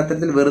അല്ലെങ്കിൽ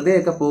അത്തരത്തിൽ വെറുതെ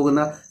ഒക്കെ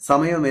പോകുന്ന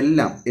സമയവും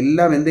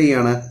എല്ലാം എന്ത്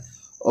ചെയ്യാണ്?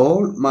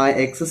 All my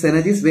excess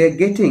energies wear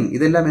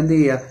ഇതെല്ലാം എന്ത്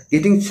ചെയ്യുക?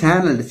 ഗെറ്റിംഗ്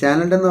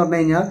ചാനൽഡ് എന്ന് പറഞ്ഞു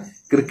കഴിഞ്ഞാൽ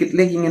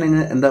ക്രിക്കറ്റിലേക്ക് ഇങ്ങനെ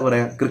എന്താ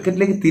പറയാ,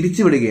 ക്രിക്കറ്റിലേക്ക്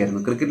തിരിച്ചു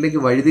വിടുകയായിരുന്നു, ക്രിക്കറ്റിലേക്ക്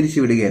വഴിതിരിച്ചു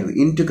വിടുകയായിരുന്നു.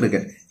 In to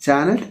cricket,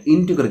 channelled in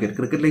to cricket,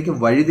 ക്രിക്കറ്റിലേക്ക്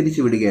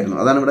വഴിതിരിച്ചു വിടുകയായിരുന്നു.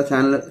 അതാണ് ഇവിടെ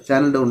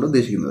ചാനൽഡ് കൊണ്ട്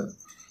ഉദ്ദേശിക്കുന്നത്.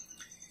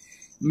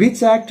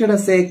 Which acted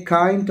as A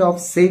kind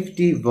of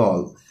safety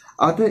വാൾ.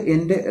 അത്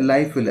എൻ്റെ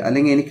ലൈഫിൽ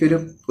അല്ലെങ്കിൽ എനിക്കൊരു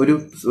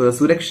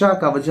സുരക്ഷാ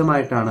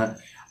കവചമായിട്ടാണ്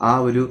ആ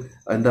ഒരു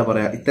എന്താ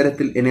പറയാ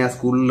ഇത്തരത്തിൽ എന്നെ ആ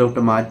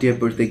സ്കൂളിലോട്ട്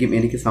മാറ്റിയപ്പോഴത്തേക്കും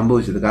എനിക്ക്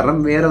സംഭവിച്ചത്. കാരണം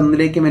വേറെ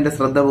ഒന്നിലേക്കും എന്റെ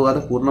ശ്രദ്ധ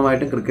പോകാതെ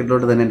പൂർണ്ണമായിട്ടും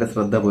ക്രിക്കറ്റിലോട്ട് തന്നെ എന്റെ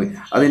ശ്രദ്ധ പോയി.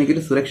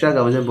 അതെനിക്കൊരു സുരക്ഷാ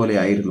കവചം പോലെ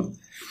ആയിരുന്നു.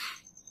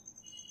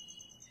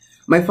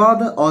 മൈ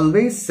ഫാദർ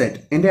ഓൾവേസ് സെഡ്,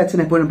 എന്റെ അച്ഛൻ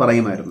എപ്പോഴും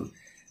പറയുമായിരുന്നു,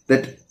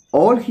 that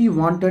all he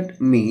wanted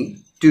me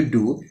to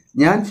do,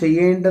 ഞാൻ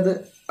ചെയ്യേണ്ടത്,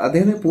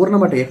 അദ്ദേഹം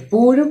പൂർണ്ണമായിട്ട്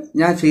എപ്പോഴും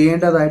ഞാൻ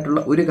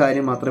ചെയ്യേണ്ടതായിട്ടുള്ള ഒരു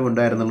കാര്യം മാത്രമേ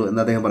ഉണ്ടായിരുന്നുള്ളൂ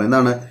എന്ന് അദ്ദേഹം പറയും.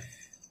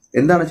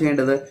 എന്താണ്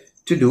ചെയ്യേണ്ടത്?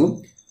 To do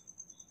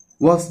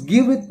was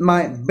give with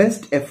my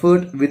best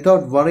effort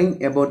without worrying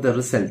about the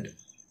result.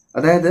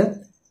 അതായത്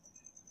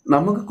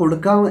നമുക്ക്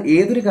കൊടുക്കാവുന്ന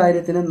ഏതൊരു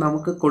കാര്യത്തിനും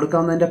നമുക്ക്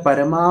കൊടുക്കാവുന്നതിന്റെ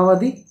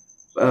പരമാവധി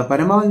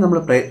നമ്മൾ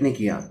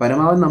പ്രയത്നിക്കുക,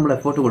 പരമാവധി നമ്മൾ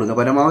എഫേർട്ട് കൊടുക്കുക,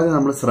 പരമാവധി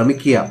നമ്മൾ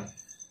ശ്രമിക്കുക.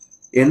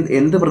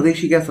 എന്ത്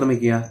പ്രതീക്ഷിക്കാൻ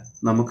ശ്രമിക്കുക?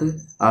 നമുക്ക്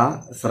ആ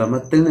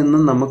ശ്രമത്തിൽ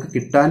നിന്നും നമുക്ക്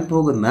കിട്ടാൻ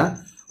പോകുന്ന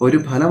ഒരു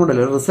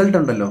ഫലമുണ്ടല്ലോ, ഒരു റിസൾട്ട്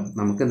ഉണ്ടല്ലോ.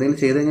 നമുക്ക് എന്തെങ്കിലും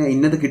ചെയ്ത് കഴിഞ്ഞാൽ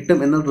ഇന്നത് കിട്ടും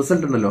എന്നൊരു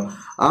റിസൾട്ട് ഉണ്ടല്ലോ.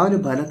 ആ ഒരു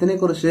ഫലത്തിനെ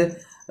കുറിച്ച്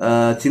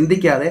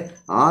ചിന്തിക്കാതെ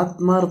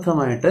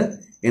ആത്മാർത്ഥമായിട്ട്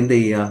എന്ത്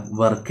ചെയ്യുക?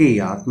 വർക്ക്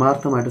ചെയ്യുക,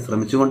 ആത്മാർത്ഥമായിട്ട്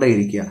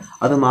ശ്രമിച്ചുകൊണ്ടേയിരിക്കുക.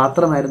 അത്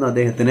മാത്രമായിരുന്നു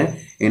അദ്ദേഹത്തിന്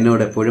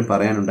എന്നോട് എപ്പോഴും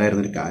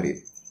പറയാനുണ്ടായിരുന്ന ഒരു കാര്യം.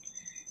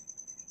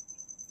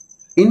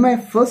 In my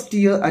first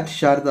year at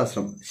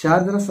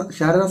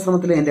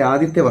ശാരദാശ്രമത്തിലെ എന്റെ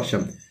ആദ്യത്തെ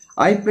വർഷം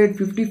I played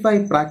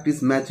 55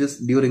 practice matches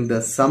during the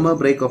summer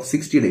break of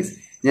 60 days.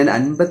 ഞാൻ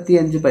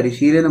 55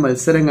 പരിശീലന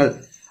മത്സരങ്ങൾ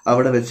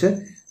അവിടെ വെച്ച്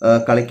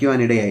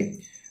കളിക്കുവാനിടയായി.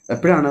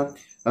 എപ്പോഴാണ്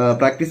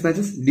practice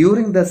matches?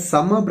 During the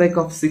summer break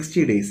of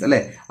 60 days, അല്ലെ?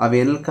 ആ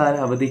വേനൽക്കാല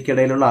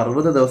അവധിക്കിടയിലുള്ള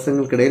 60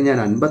 ദിവസങ്ങൾക്കിടയിൽ ഞാൻ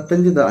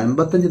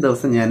 55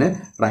 ദിവസം ഞാൻ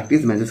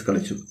പ്രാക്ടീസ് മാച്ചസ്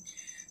കളിച്ചു.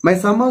 My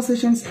summer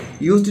sessions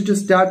used to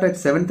start at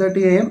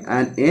 7:30 AM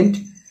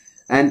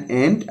and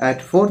end at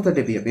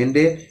 4:30 PM.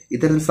 എന്റെ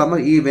ഇത്തരത്തിൽ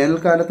ഈ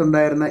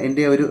വേനൽക്കാലത്തുണ്ടായിരുന്ന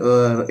എന്റെ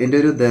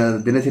ഒരു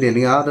ദിനചര്യ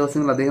അല്ലെങ്കിൽ ആ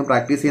ദിവസങ്ങൾ അദ്ദേഹം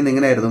പ്രാക്ടീസ് ചെയ്യുന്ന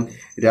എങ്ങനെയായിരുന്നു?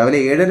 രാവിലെ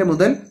 7:30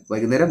 മുതൽ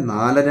വൈകുന്നേരം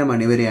 4:30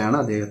 മണി വരെയാണ്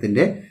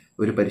അദ്ദേഹത്തിന്റെ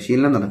ഒരു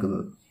പരിശീലനം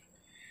നടക്കുന്നത്.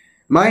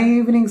 മൈ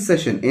ഈവനിങ്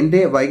സെഷൻ, എന്റെ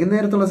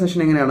വൈകുന്നേരത്തുള്ള സെഷൻ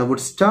എങ്ങനെയാണ്?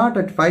 വുഡ് സ്റ്റാർട്ട്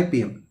അറ്റ് 5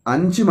 PM,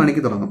 5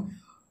 മണിക്ക് തുടങ്ങും.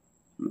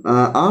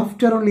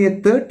 After only A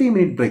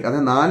 30-minute break,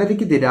 അതായത്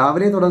 4:30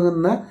 രാവിലെ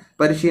തുടങ്ങുന്ന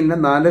പരിശീലനം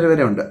 4:30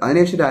 വരെ ഉണ്ട്.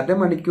 അതിനുശേഷം ഒരു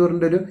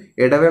അരമണിക്കൂറിന്റെ ഒരു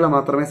ഇടവേള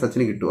മാത്രമേ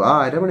സച്ചിന് കിട്ടൂ. ആ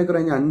അരമണിക്കൂർ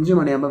കഴിഞ്ഞ് 5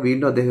 മണിയാകുമ്പോൾ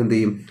വീണ്ടും അദ്ദേഹം എന്ത്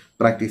ചെയ്യും?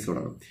 പ്രാക്ടീസ്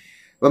തുടങ്ങും.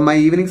 അപ്പം my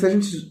evening session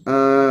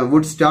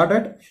would start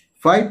at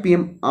 5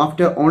 PM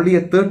after only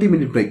A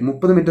 30-minute break,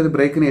 30 minute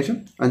ബ്രേക്കിന് ശേഷം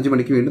 5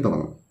 മണിക്ക് വീണ്ടും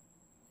തുടങ്ങും.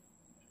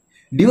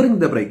 ഡ്യൂറിംഗ്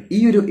ദ ബ്രേക്ക്,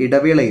 ഈ ഒരു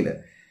ഇടവേളയിൽ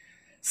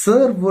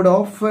sir would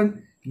often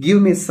give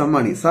me some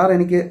money. Sir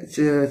എനിക്ക്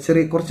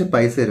കുറച്ച്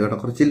പൈസ തരും കേട്ടോ,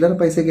 കുറച്ച് ചില്ലറ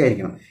പൈസയൊക്കെ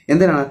ആയിരിക്കണം.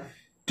 എന്തിനാണ്?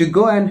 To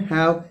go and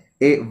have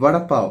A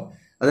vada pav.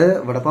 അതായത്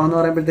വടപ്പാവ് എന്ന്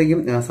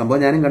പറയുമ്പോഴത്തേക്കും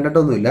സംഭവം ഞാനും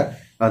കണ്ടിട്ടൊന്നുമില്ല.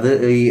 അത്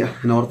ഈ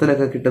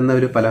നോർത്തിലൊക്കെ കിട്ടുന്ന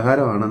ഒരു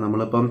പലഹാരമാണ്.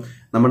 നമ്മളിപ്പം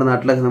നമ്മുടെ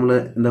നാട്ടിലൊക്കെ നമ്മൾ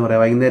എന്താ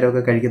പറയാ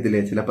വൈകുന്നേരമൊക്കെ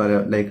കഴിക്കത്തില്ലേ ചില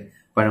ലൈക്ക്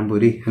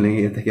പഴംപൊരി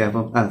അല്ലെങ്കിൽ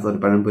ഏത്തയ്ക്കാപ്പം,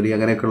 പഴംപൊരി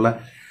അങ്ങനെയൊക്കെയുള്ള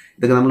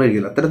ഇതൊക്കെ നമ്മൾ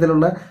കഴിക്കില്ല.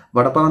 അത്തരത്തിലുള്ള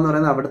വടപ്പാവ് എന്ന്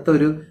പറയുന്നത് അവിടുത്തെ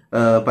ഒരു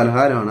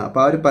പലഹാരമാണ്. അപ്പൊ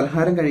ആ ഒരു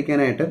പലഹാരം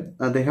കഴിക്കാനായിട്ട്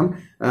അദ്ദേഹം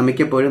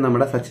മിക്കപ്പോഴും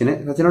നമ്മുടെ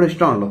സച്ചിനോട്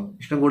ഇഷ്ടമാണല്ലോ,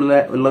 ഇഷ്ടം കൂടുതൽ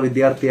ഉള്ള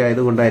വിദ്യാർത്ഥി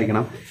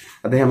ആയതുകൊണ്ടായിരിക്കണം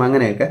അദ്ദേഹം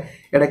അങ്ങനെയൊക്കെ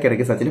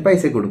ഇടയ്ക്കിടയ്ക്ക് സച്ചിന്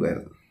പൈസ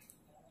കൊടുക്കുമായിരുന്നു.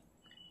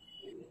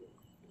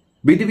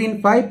 Between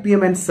 5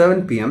 PM and 7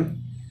 PM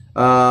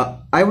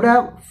I would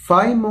have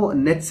 5 more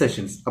net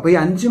sessions. അപ്പൊ ഈ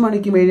 5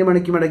 മണിക്കും 7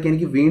 മണിക്കും ഇടയ്ക്ക്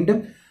എനിക്ക് വീണ്ടും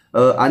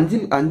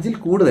അഞ്ചിൽ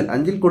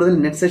കൂടുതൽ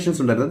നെറ്റ് സെഷൻസ്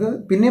ഉണ്ടായിരുന്നു. അത്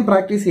പിന്നെയും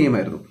പ്രാക്ടീസ്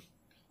ചെയ്യുമായിരുന്നു.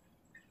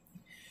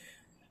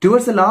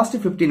 ടുവേർഡ്സ് ദ ലാസ്റ്റ്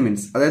 15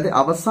 minutes, അതായത്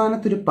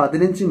അവസാനത്തെ ഒരു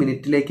 15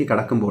 മിനിറ്റിലേക്ക്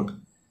കടക്കുമ്പോൾ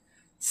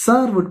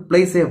sir would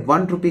place A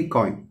 1 rupee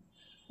coin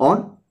on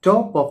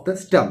top of the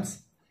stumps,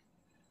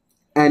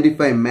 and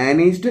if I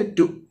managed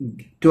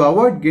to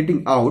avoid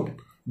getting out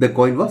The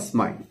coin was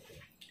mine.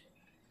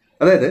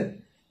 അതായത്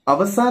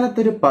അവസാനത്തെ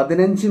ഒരു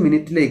 15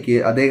 മിനിറ്റിലേക്ക്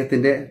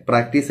അദ്ദേഹത്തിന്റെ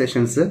പ്രാക്ടീസ്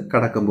സെഷൻസ്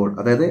കടക്കുമ്പോൾ,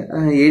 അതായത്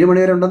 7 മണി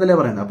വരെ ഉണ്ടെന്നല്ലേ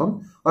പറയുന്നത്. അപ്പം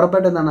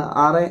ഉറപ്പായിട്ട് എന്താണ്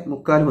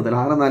 6:45 മുതൽ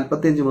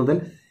 6:45 മുതൽ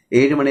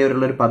 7 മണി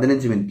വരെയുള്ള ഒരു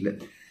 15 മിനിറ്റിൽ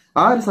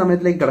ആ ഒരു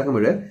സമയത്തിലേക്ക്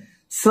കടക്കുമ്പോൾ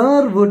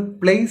sir would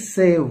place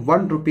A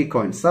 1 rupee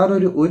coin. Sir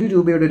ഒരു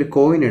രൂപയുടെ ഒരു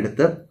കോയിൻ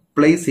എടുത്ത്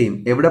പ്ലേസ് ചെയ്യും.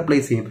 എവിടെ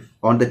പ്ലേസ് ചെയ്യും?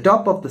 On the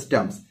top of the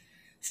stumps.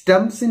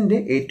 സ്റ്റംപ്സിന്റെ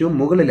ഏറ്റവും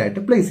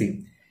മുകളിലായിട്ട് പ്ലേസ് ചെയ്യും.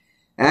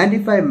 And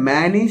if I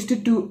managed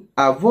to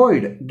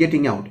avoid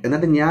getting out,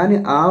 എന്നിട്ട് ഞാൻ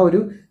ആ ഒരു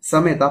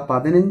സമയത്ത് ആ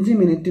 15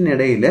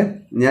 മിനിറ്റിനിടയിൽ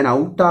ഞാൻ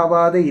ഔട്ട്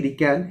ആവാതെ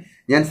ഇരിക്കാൻ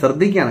ഞാൻ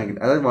ശ്രദ്ധിക്കുകയാണെങ്കിൽ,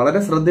 അതായത് വളരെ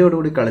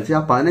ശ്രദ്ധയോടുകൂടി കളിച്ച്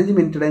ആ 15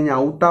 മിനിറ്റിടെ ഞാൻ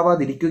out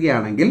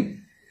ആവാതിരിക്കുകയാണെങ്കിൽ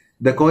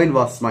the coin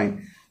was mine.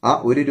 ആ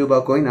 1 രൂപ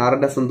കോയിൻ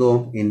ആരുടെ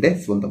സ്വന്തമാവും? എന്റെ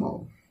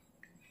സ്വന്തമാവും.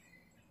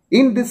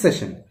 ഇൻ ദിസ്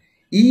സെഷൻ,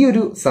 ഈ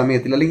ഒരു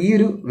സമയത്തിൽ അല്ലെങ്കിൽ ഈ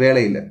ഒരു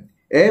വേളയിൽ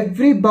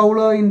every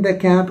bowler in the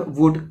camp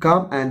would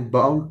come and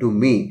bound to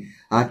me.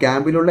 ആ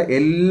ക്യാമ്പിലുള്ള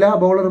എല്ലാ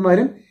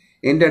ബൗളർമാരും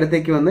എന്റെ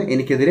അടുത്തേക്ക് വന്ന്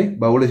എനിക്കെതിരെ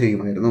ബൗൾ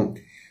ചെയ്യുമായിരുന്നു.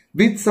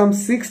 With some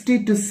 60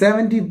 to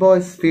 70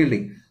 boys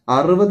fielding.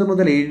 60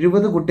 മുതൽ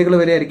 70 കുട്ടികൾ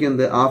വരെ ആയിരിക്കും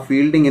ആ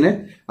ഫീൽഡിങ്ങിന്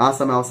ആ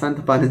സമയം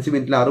അവസാനത്തെ 15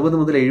 മിനിറ്റിൽ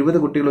 60 മുതൽ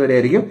 70 കുട്ടികൾ വരെ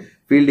ആയിരിക്കും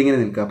ഫീൽഡിങ്ങിന്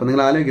നിൽക്കുക. അപ്പൊ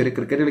നിങ്ങൾ ആലോചിക്കും, ഒരു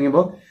ക്രിക്കറ്റ്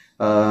കളിക്കുമ്പോൾ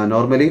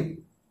നോർമലി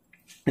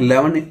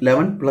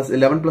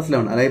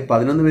 11+11, അതായത്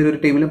 11 പേര് ഒരു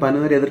ടീമിലും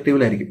 11 പേര് എതിർ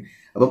ടീമിലായിരിക്കും.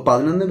 അപ്പൊ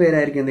 11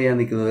 പേരായിരിക്കും എന്ത് ചെയ്യാൻ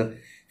നിൽക്കുന്നത്?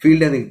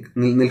 ഫീൽഡിൽ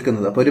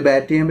നിൽക്കുന്നത്. അപ്പൊ ഒരു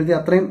ബാറ്റ് ചെയ്യുമ്പോഴത്തേക്ക്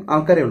അത്രയും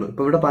ആൾക്കാരേ ഉള്ളൂ.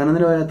 ഇപ്പൊ ഇവിടെ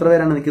 11 എത്ര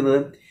പേരാണ് നിൽക്കുന്നത്?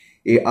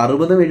 ഈ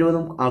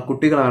 60-70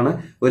 കുട്ടികളാണ്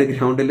ഒരു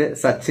ഗ്രൗണ്ടിൽ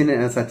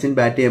സച്ചിൻ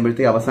ബാറ്റ്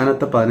ചെയ്യുമ്പോഴത്തേക്ക്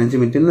അവസാനത്തെ 15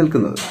 മിനിറ്റിൽ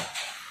നിൽക്കുന്നത്.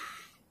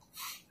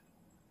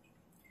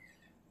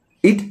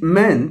 It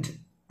മെന്റ്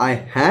I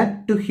had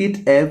to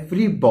hit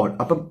every ball.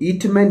 അപ്പം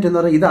ഇറ്റ് മെന്റ് എന്ന്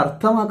പറഞ്ഞാൽ ഇത്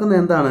അർത്ഥമാക്കുന്നത്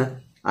എന്താണ്?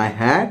 I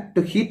had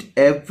to hit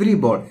every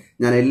ball.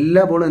 ഞാൻ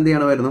എല്ലാ ബോളും എന്ത്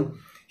ചെയ്യണമായിരുന്നു?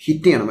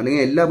 ഹിറ്റ് ചെയ്യണം,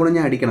 അല്ലെങ്കിൽ എല്ലാ ബോളും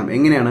ഞാൻ അടിക്കണം.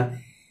 എങ്ങനെയാണ്?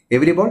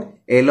 Every ball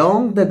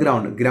along the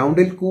ground.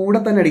 ഗ്രൗണ്ടിൽ കൂടെ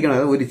തന്നെ അടിക്കണം.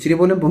 അതായത് ഒരു ഇച്ചിരി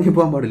പോലും പൊങ്ങി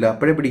പോകാൻ പാടില്ല,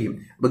 അപ്പോഴേ പിടിക്കും.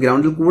 അപ്പൊ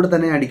ഗ്രൗണ്ടിൽ കൂടെ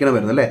തന്നെ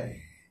അടിക്കണമായിരുന്നു അല്ലെ?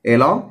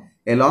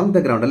 എലോങ് ദ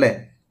ഗ്രൗണ്ട് അല്ലെ?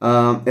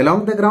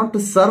 Along the ground to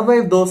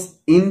survive those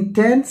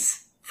intense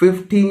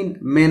 15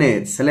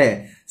 minutes അല്ലെ?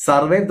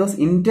 Survive those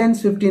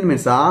intense 15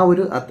 minutes. ആ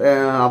ഒരു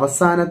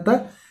അവസാനത്തെ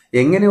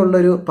എങ്ങനെയുള്ള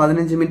ഒരു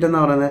 15 മിനിറ്റ്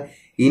എന്ന് പറയുന്നത്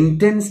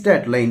ഇന്റൻസ്ഡ്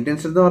ആയിട്ടുള്ള,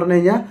 ഇന്റൻസ്ഡ് എന്ന് പറഞ്ഞു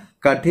കഴിഞ്ഞാൽ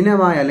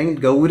കഠിനമായ അല്ലെങ്കിൽ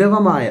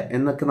ഗൗരവമായ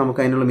എന്നൊക്കെ നമുക്ക്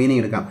അതിനുള്ള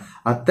മീനിങ് എടുക്കാം.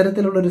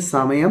 അത്തരത്തിലുള്ള ഒരു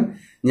സമയം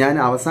ഞാൻ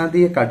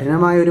അവസാനത്തെ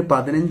കഠിനമായ ഒരു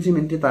 15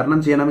 മിനിറ്റ് തരണം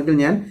ചെയ്യണമെങ്കിൽ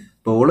ഞാൻ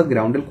ബോള്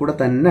ഗ്രൗണ്ടിൽ കൂടെ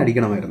തന്നെ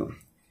അടിക്കണമായിരുന്നു.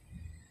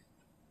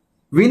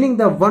 Winning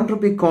the 1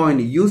 rupee coin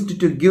used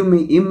to give me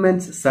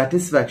immense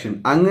satisfaction.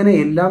 അങ്ങനെ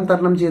എല്ലാം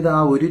തരണം ചെയ്ത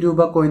ആ 1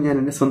 രൂപ കോയിൻ ഞാൻ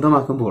എന്നെ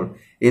സ്വന്തമാക്കുമ്പോൾ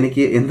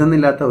എനിക്ക്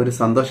എന്തെന്നില്ലാത്ത ഒരു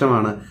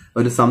സന്തോഷമാണ്,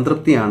 ഒരു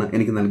സംതൃപ്തിയാണ്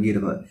എനിക്ക്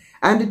നൽകിയിരുന്നത്.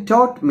 ആൻഡ് ഇറ്റ്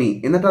ടോട്ട് മീ,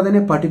 എന്നിട്ട്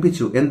അതിനെ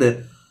പഠിപ്പിച്ചു. എന്ത്?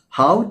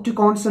 ഹൗ ടു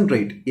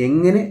കോൺസെൻട്രേറ്റ്,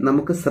 എങ്ങനെ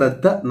നമുക്ക്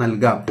ശ്രദ്ധ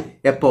നൽകാം.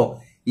 എപ്പോ?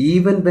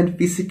 ഈവൻ വെൻ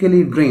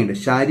ഫിസിക്കലി ഡ്രെയിൻഡ്,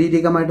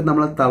 ശാരീരികമായിട്ട്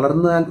നമ്മൾ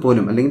തളർന്നാൽ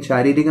പോലും, അല്ലെങ്കിൽ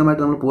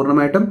ശാരീരികമായിട്ട് നമ്മൾ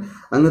പൂർണ്ണമായിട്ടും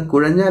അങ്ങ്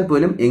കുഴഞ്ഞാൽ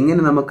പോലും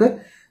എങ്ങനെ നമുക്ക്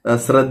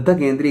ശ്രദ്ധ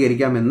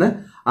കേന്ദ്രീകരിക്കാമെന്ന്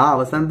ആ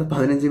അവസാനത്തെ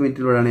 15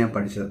 മിനിറ്റിലൂടെയാണ് ഞാൻ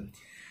പഠിച്ചത്.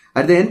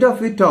 At the end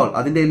of it all,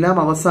 അതിന്റെ എല്ലാം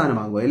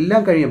അവസാനമാകുമ്പോൾ,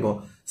 എല്ലാം കഴിയുമ്പോൾ,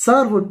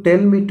 sir would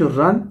tell me to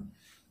run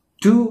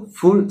 2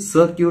 full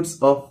circuits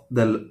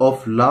of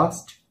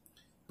last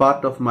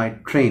part of my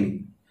training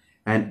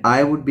and I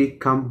would be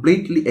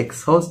completely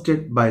exhausted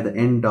by the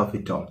end of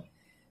it all.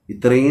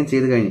 ഇത്രയും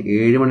ചെയ്ത് കഴിഞ്ഞ്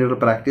 7 മണിയുള്ള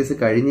practice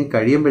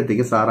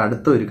കഴിയുമ്പോഴത്തേക്ക് sir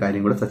അടുത്ത ഒരു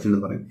കാര്യം കൂടെ സച്ചിൻ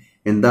എന്ന് പറയും.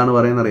 എന്താണ്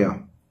പറയുന്നത് അറിയാം?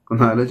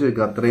 ഒന്ന് ആലോചിച്ച്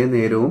വെക്കുക. അത്രയും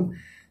നേരവും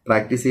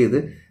പ്രാക്ടീസ് ചെയ്ത്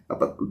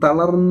അപ്പൊ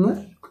തളർന്ന്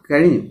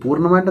കഴിഞ്ഞു,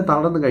 പൂർണ്ണമായിട്ട്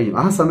തളർന്ന് കഴിഞ്ഞു.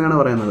 ആ സമയമാണ്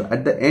പറയുന്നത്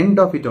at the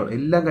end of it all,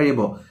 എല്ലാം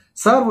കഴിയുമ്പോൾ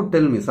സാർ വുഡ്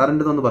ടെൽ മീ,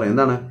 സാറിന്റെ ഒന്ന് പറയും.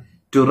 എന്താണ്?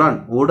 ടു റൺ,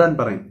 ഓടാൻ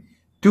പറയും.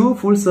 2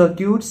 full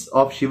circuits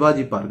of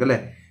Shivaji park അല്ലെ?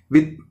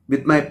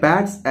 With my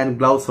pads and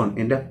gloves on.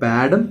 എന്റെ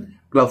പാഡും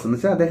ഗ്ലൗസ് എന്ന്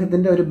വെച്ചാൽ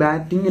അദ്ദേഹത്തിന്റെ ഒരു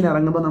ബാറ്റിങ്ങിന്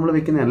ഇറങ്ങുമ്പോൾ നമ്മൾ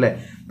വെക്കുന്നതല്ലേ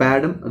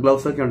പാഡും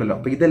ഗ്ലൗസ് ഒക്കെ ഉണ്ടല്ലോ.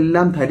 അപ്പൊ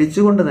ഇതെല്ലാം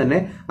ധരിച്ചുകൊണ്ട് തന്നെ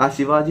ആ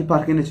ശിവാജി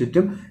പാർക്കിന്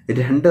ചുറ്റും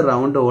 2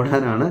 റൗണ്ട്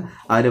ഓടാനാണ്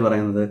ആര്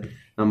പറയുന്നത്?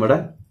 നമ്മുടെ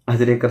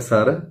അജരേക്കർ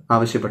സാറ്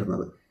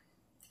ആവശ്യപ്പെടുന്നത്.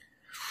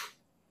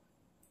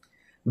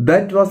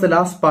 That was the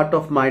last part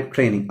of my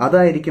training.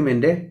 അതായിരിക്കും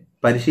എന്റെ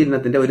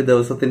പരിശീലനത്തിന്റെ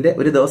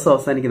ഒരു ദിവസം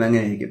അവസാനിക്കുന്നത്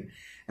അങ്ങനെയായിരിക്കും.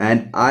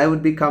 And I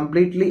would be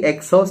completely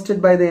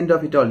exhausted by the end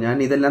of it all. ഞാൻ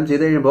ഇതെല്ലാം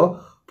ചെയ്ത് കഴിയുമ്പോൾ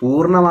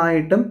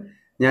പൂർണ്ണമായിട്ടും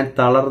ഞാൻ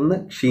തളർന്ന്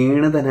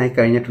ക്ഷീണിതനായി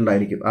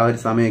കഴിഞ്ഞിട്ടുണ്ടായിരിക്കും. ആ ഒരു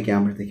സമയമൊക്കെ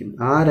ആകുമ്പോഴത്തേക്കും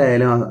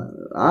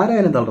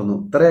ആരായാലും തളർന്നു.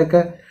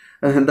 ഇത്രയൊക്കെ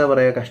എന്താ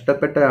പറയുക,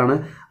 കഷ്ടപ്പെട്ടാണ്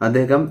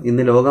അദ്ദേഹം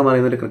ഇന്ന് ലോകം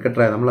അറിയുന്ന ഒരു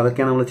ക്രിക്കറ്ററായത്.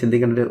 അതൊക്കെയാണ് നമ്മൾ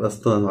ചിന്തിക്കേണ്ട ഒരു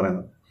വസ്തുത എന്ന്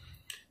പറയുന്നത്.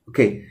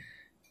 ഓക്കെ,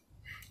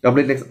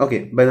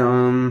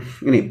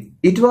 ഇനി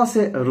it was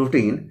A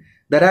routine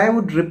that I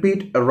would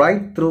repeat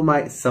right through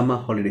my summer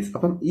holidays.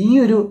 അപ്പം ഈ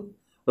ഒരു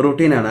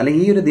റുട്ടീനാണ്,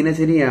 അല്ലെങ്കിൽ ഈ ഒരു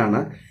ദിനചര്യയാണ്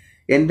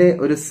എന്റെ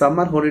ഒരു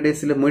സമ്മർ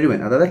ഹോളിഡേയ്സിൽ മുഴുവൻ,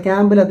 അതായത്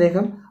ക്യാമ്പിൽ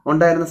അദ്ദേഹം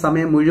ഉണ്ടായിരുന്ന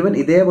സമയം മുഴുവൻ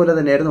ഇതേപോലെ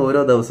തന്നെയായിരുന്നു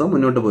ഓരോ ദിവസവും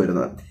മുന്നോട്ട്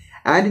പോയിരുന്നത്.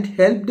 And it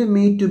helped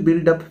me to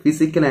build up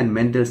physical and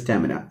mental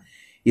stamina.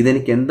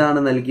 ഇതെനിക്ക് എന്താണ്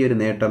നൽകിയൊരു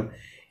നേട്ടം?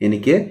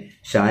 എനിക്ക്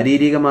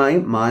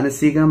ശാരീരികമായും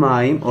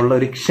മാനസികമായും ഉള്ള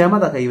ഒരു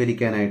ക്ഷമത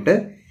കൈവരിക്കാനായിട്ട്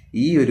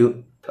ഈ ഒരു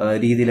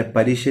രീതിയിലെ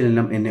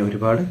പരിശീലനം എന്നെ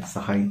ഒരുപാട്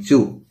സഹായിച്ചു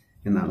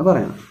എന്നാണ്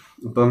പറയുന്നത്.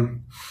 അപ്പം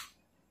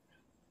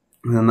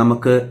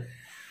നമുക്ക്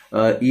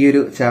ഈ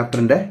ഒരു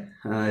ചാപ്റ്ററിന്റെ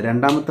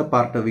രണ്ടാമത്തെ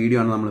പാർട്ട് വീഡിയോ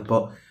ആണ്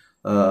നമ്മളിപ്പോൾ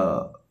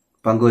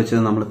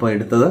പങ്കുവച്ചത്, നമ്മളിപ്പോൾ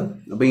എടുത്തത്.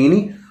 അപ്പോൾ ഇനി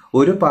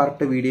ഒരു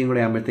പാർട്ട് വീഡിയോയും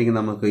കൂടെ ആകുമ്പോഴത്തേക്കും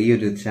നമുക്ക് ഈ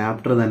ഒരു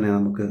ചാപ്റ്റർ തന്നെ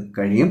നമുക്ക്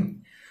കഴിയും.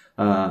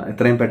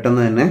 എത്രയും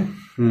പെട്ടെന്ന് തന്നെ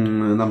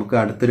നമുക്ക്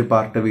അടുത്തൊരു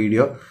പാർട്ട്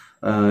വീഡിയോ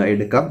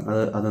എടുക്കാം,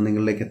 അത്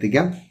നിങ്ങളിലേക്ക്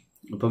എത്തിക്കാം.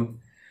 അപ്പം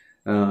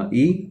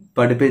ഈ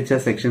പഠിപ്പിച്ച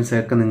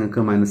സെക്ഷൻസൊക്കെ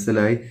നിങ്ങൾക്ക്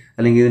മനസ്സിലായി,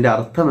 അല്ലെങ്കിൽ ഇതിൻ്റെ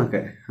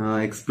അർത്ഥമൊക്കെ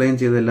എക്സ്പ്ലെയിൻ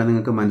ചെയ്തതെല്ലാം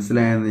നിങ്ങൾക്ക്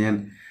മനസ്സിലായെന്ന് ഞാൻ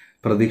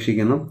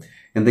പ്രതീക്ഷിക്കുന്നു.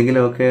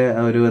 എന്തെങ്കിലുമൊക്കെ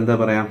ഒരു എന്താ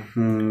പറയുക,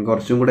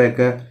 കുറച്ചും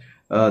കൂടെയൊക്കെ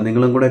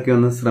നിങ്ങളും കൂടെയൊക്കെ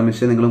ഒന്ന്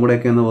ശ്രമിച്ച് നിങ്ങളും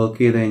കൂടെയൊക്കെ ഒന്ന്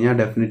വർക്ക് ചെയ്ത് കഴിഞ്ഞാൽ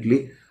ഡെഫിനറ്റ്ലി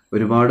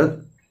ഒരുപാട്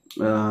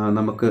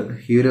നമുക്ക്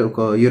ഈ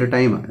ഒരു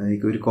ടൈം,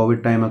 ഒരു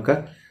കോവിഡ് ടൈമൊക്കെ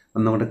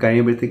ഒന്നുകൊണ്ട്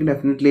കഴിയുമ്പോഴത്തേക്കും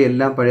ഡെഫിനറ്റ്ലി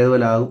എല്ലാം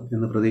പഴയതുപോലെ ആകും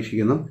എന്ന്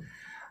പ്രതീക്ഷിക്കുന്നു.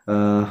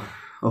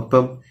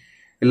 ഒപ്പം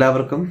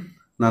എല്ലാവർക്കും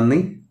നന്ദി.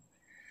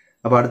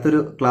 അപ്പോൾ അടുത്തൊരു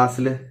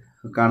ക്ലാസ്സിൽ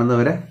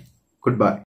കാണുന്നവരെ ഗുഡ് ബൈ.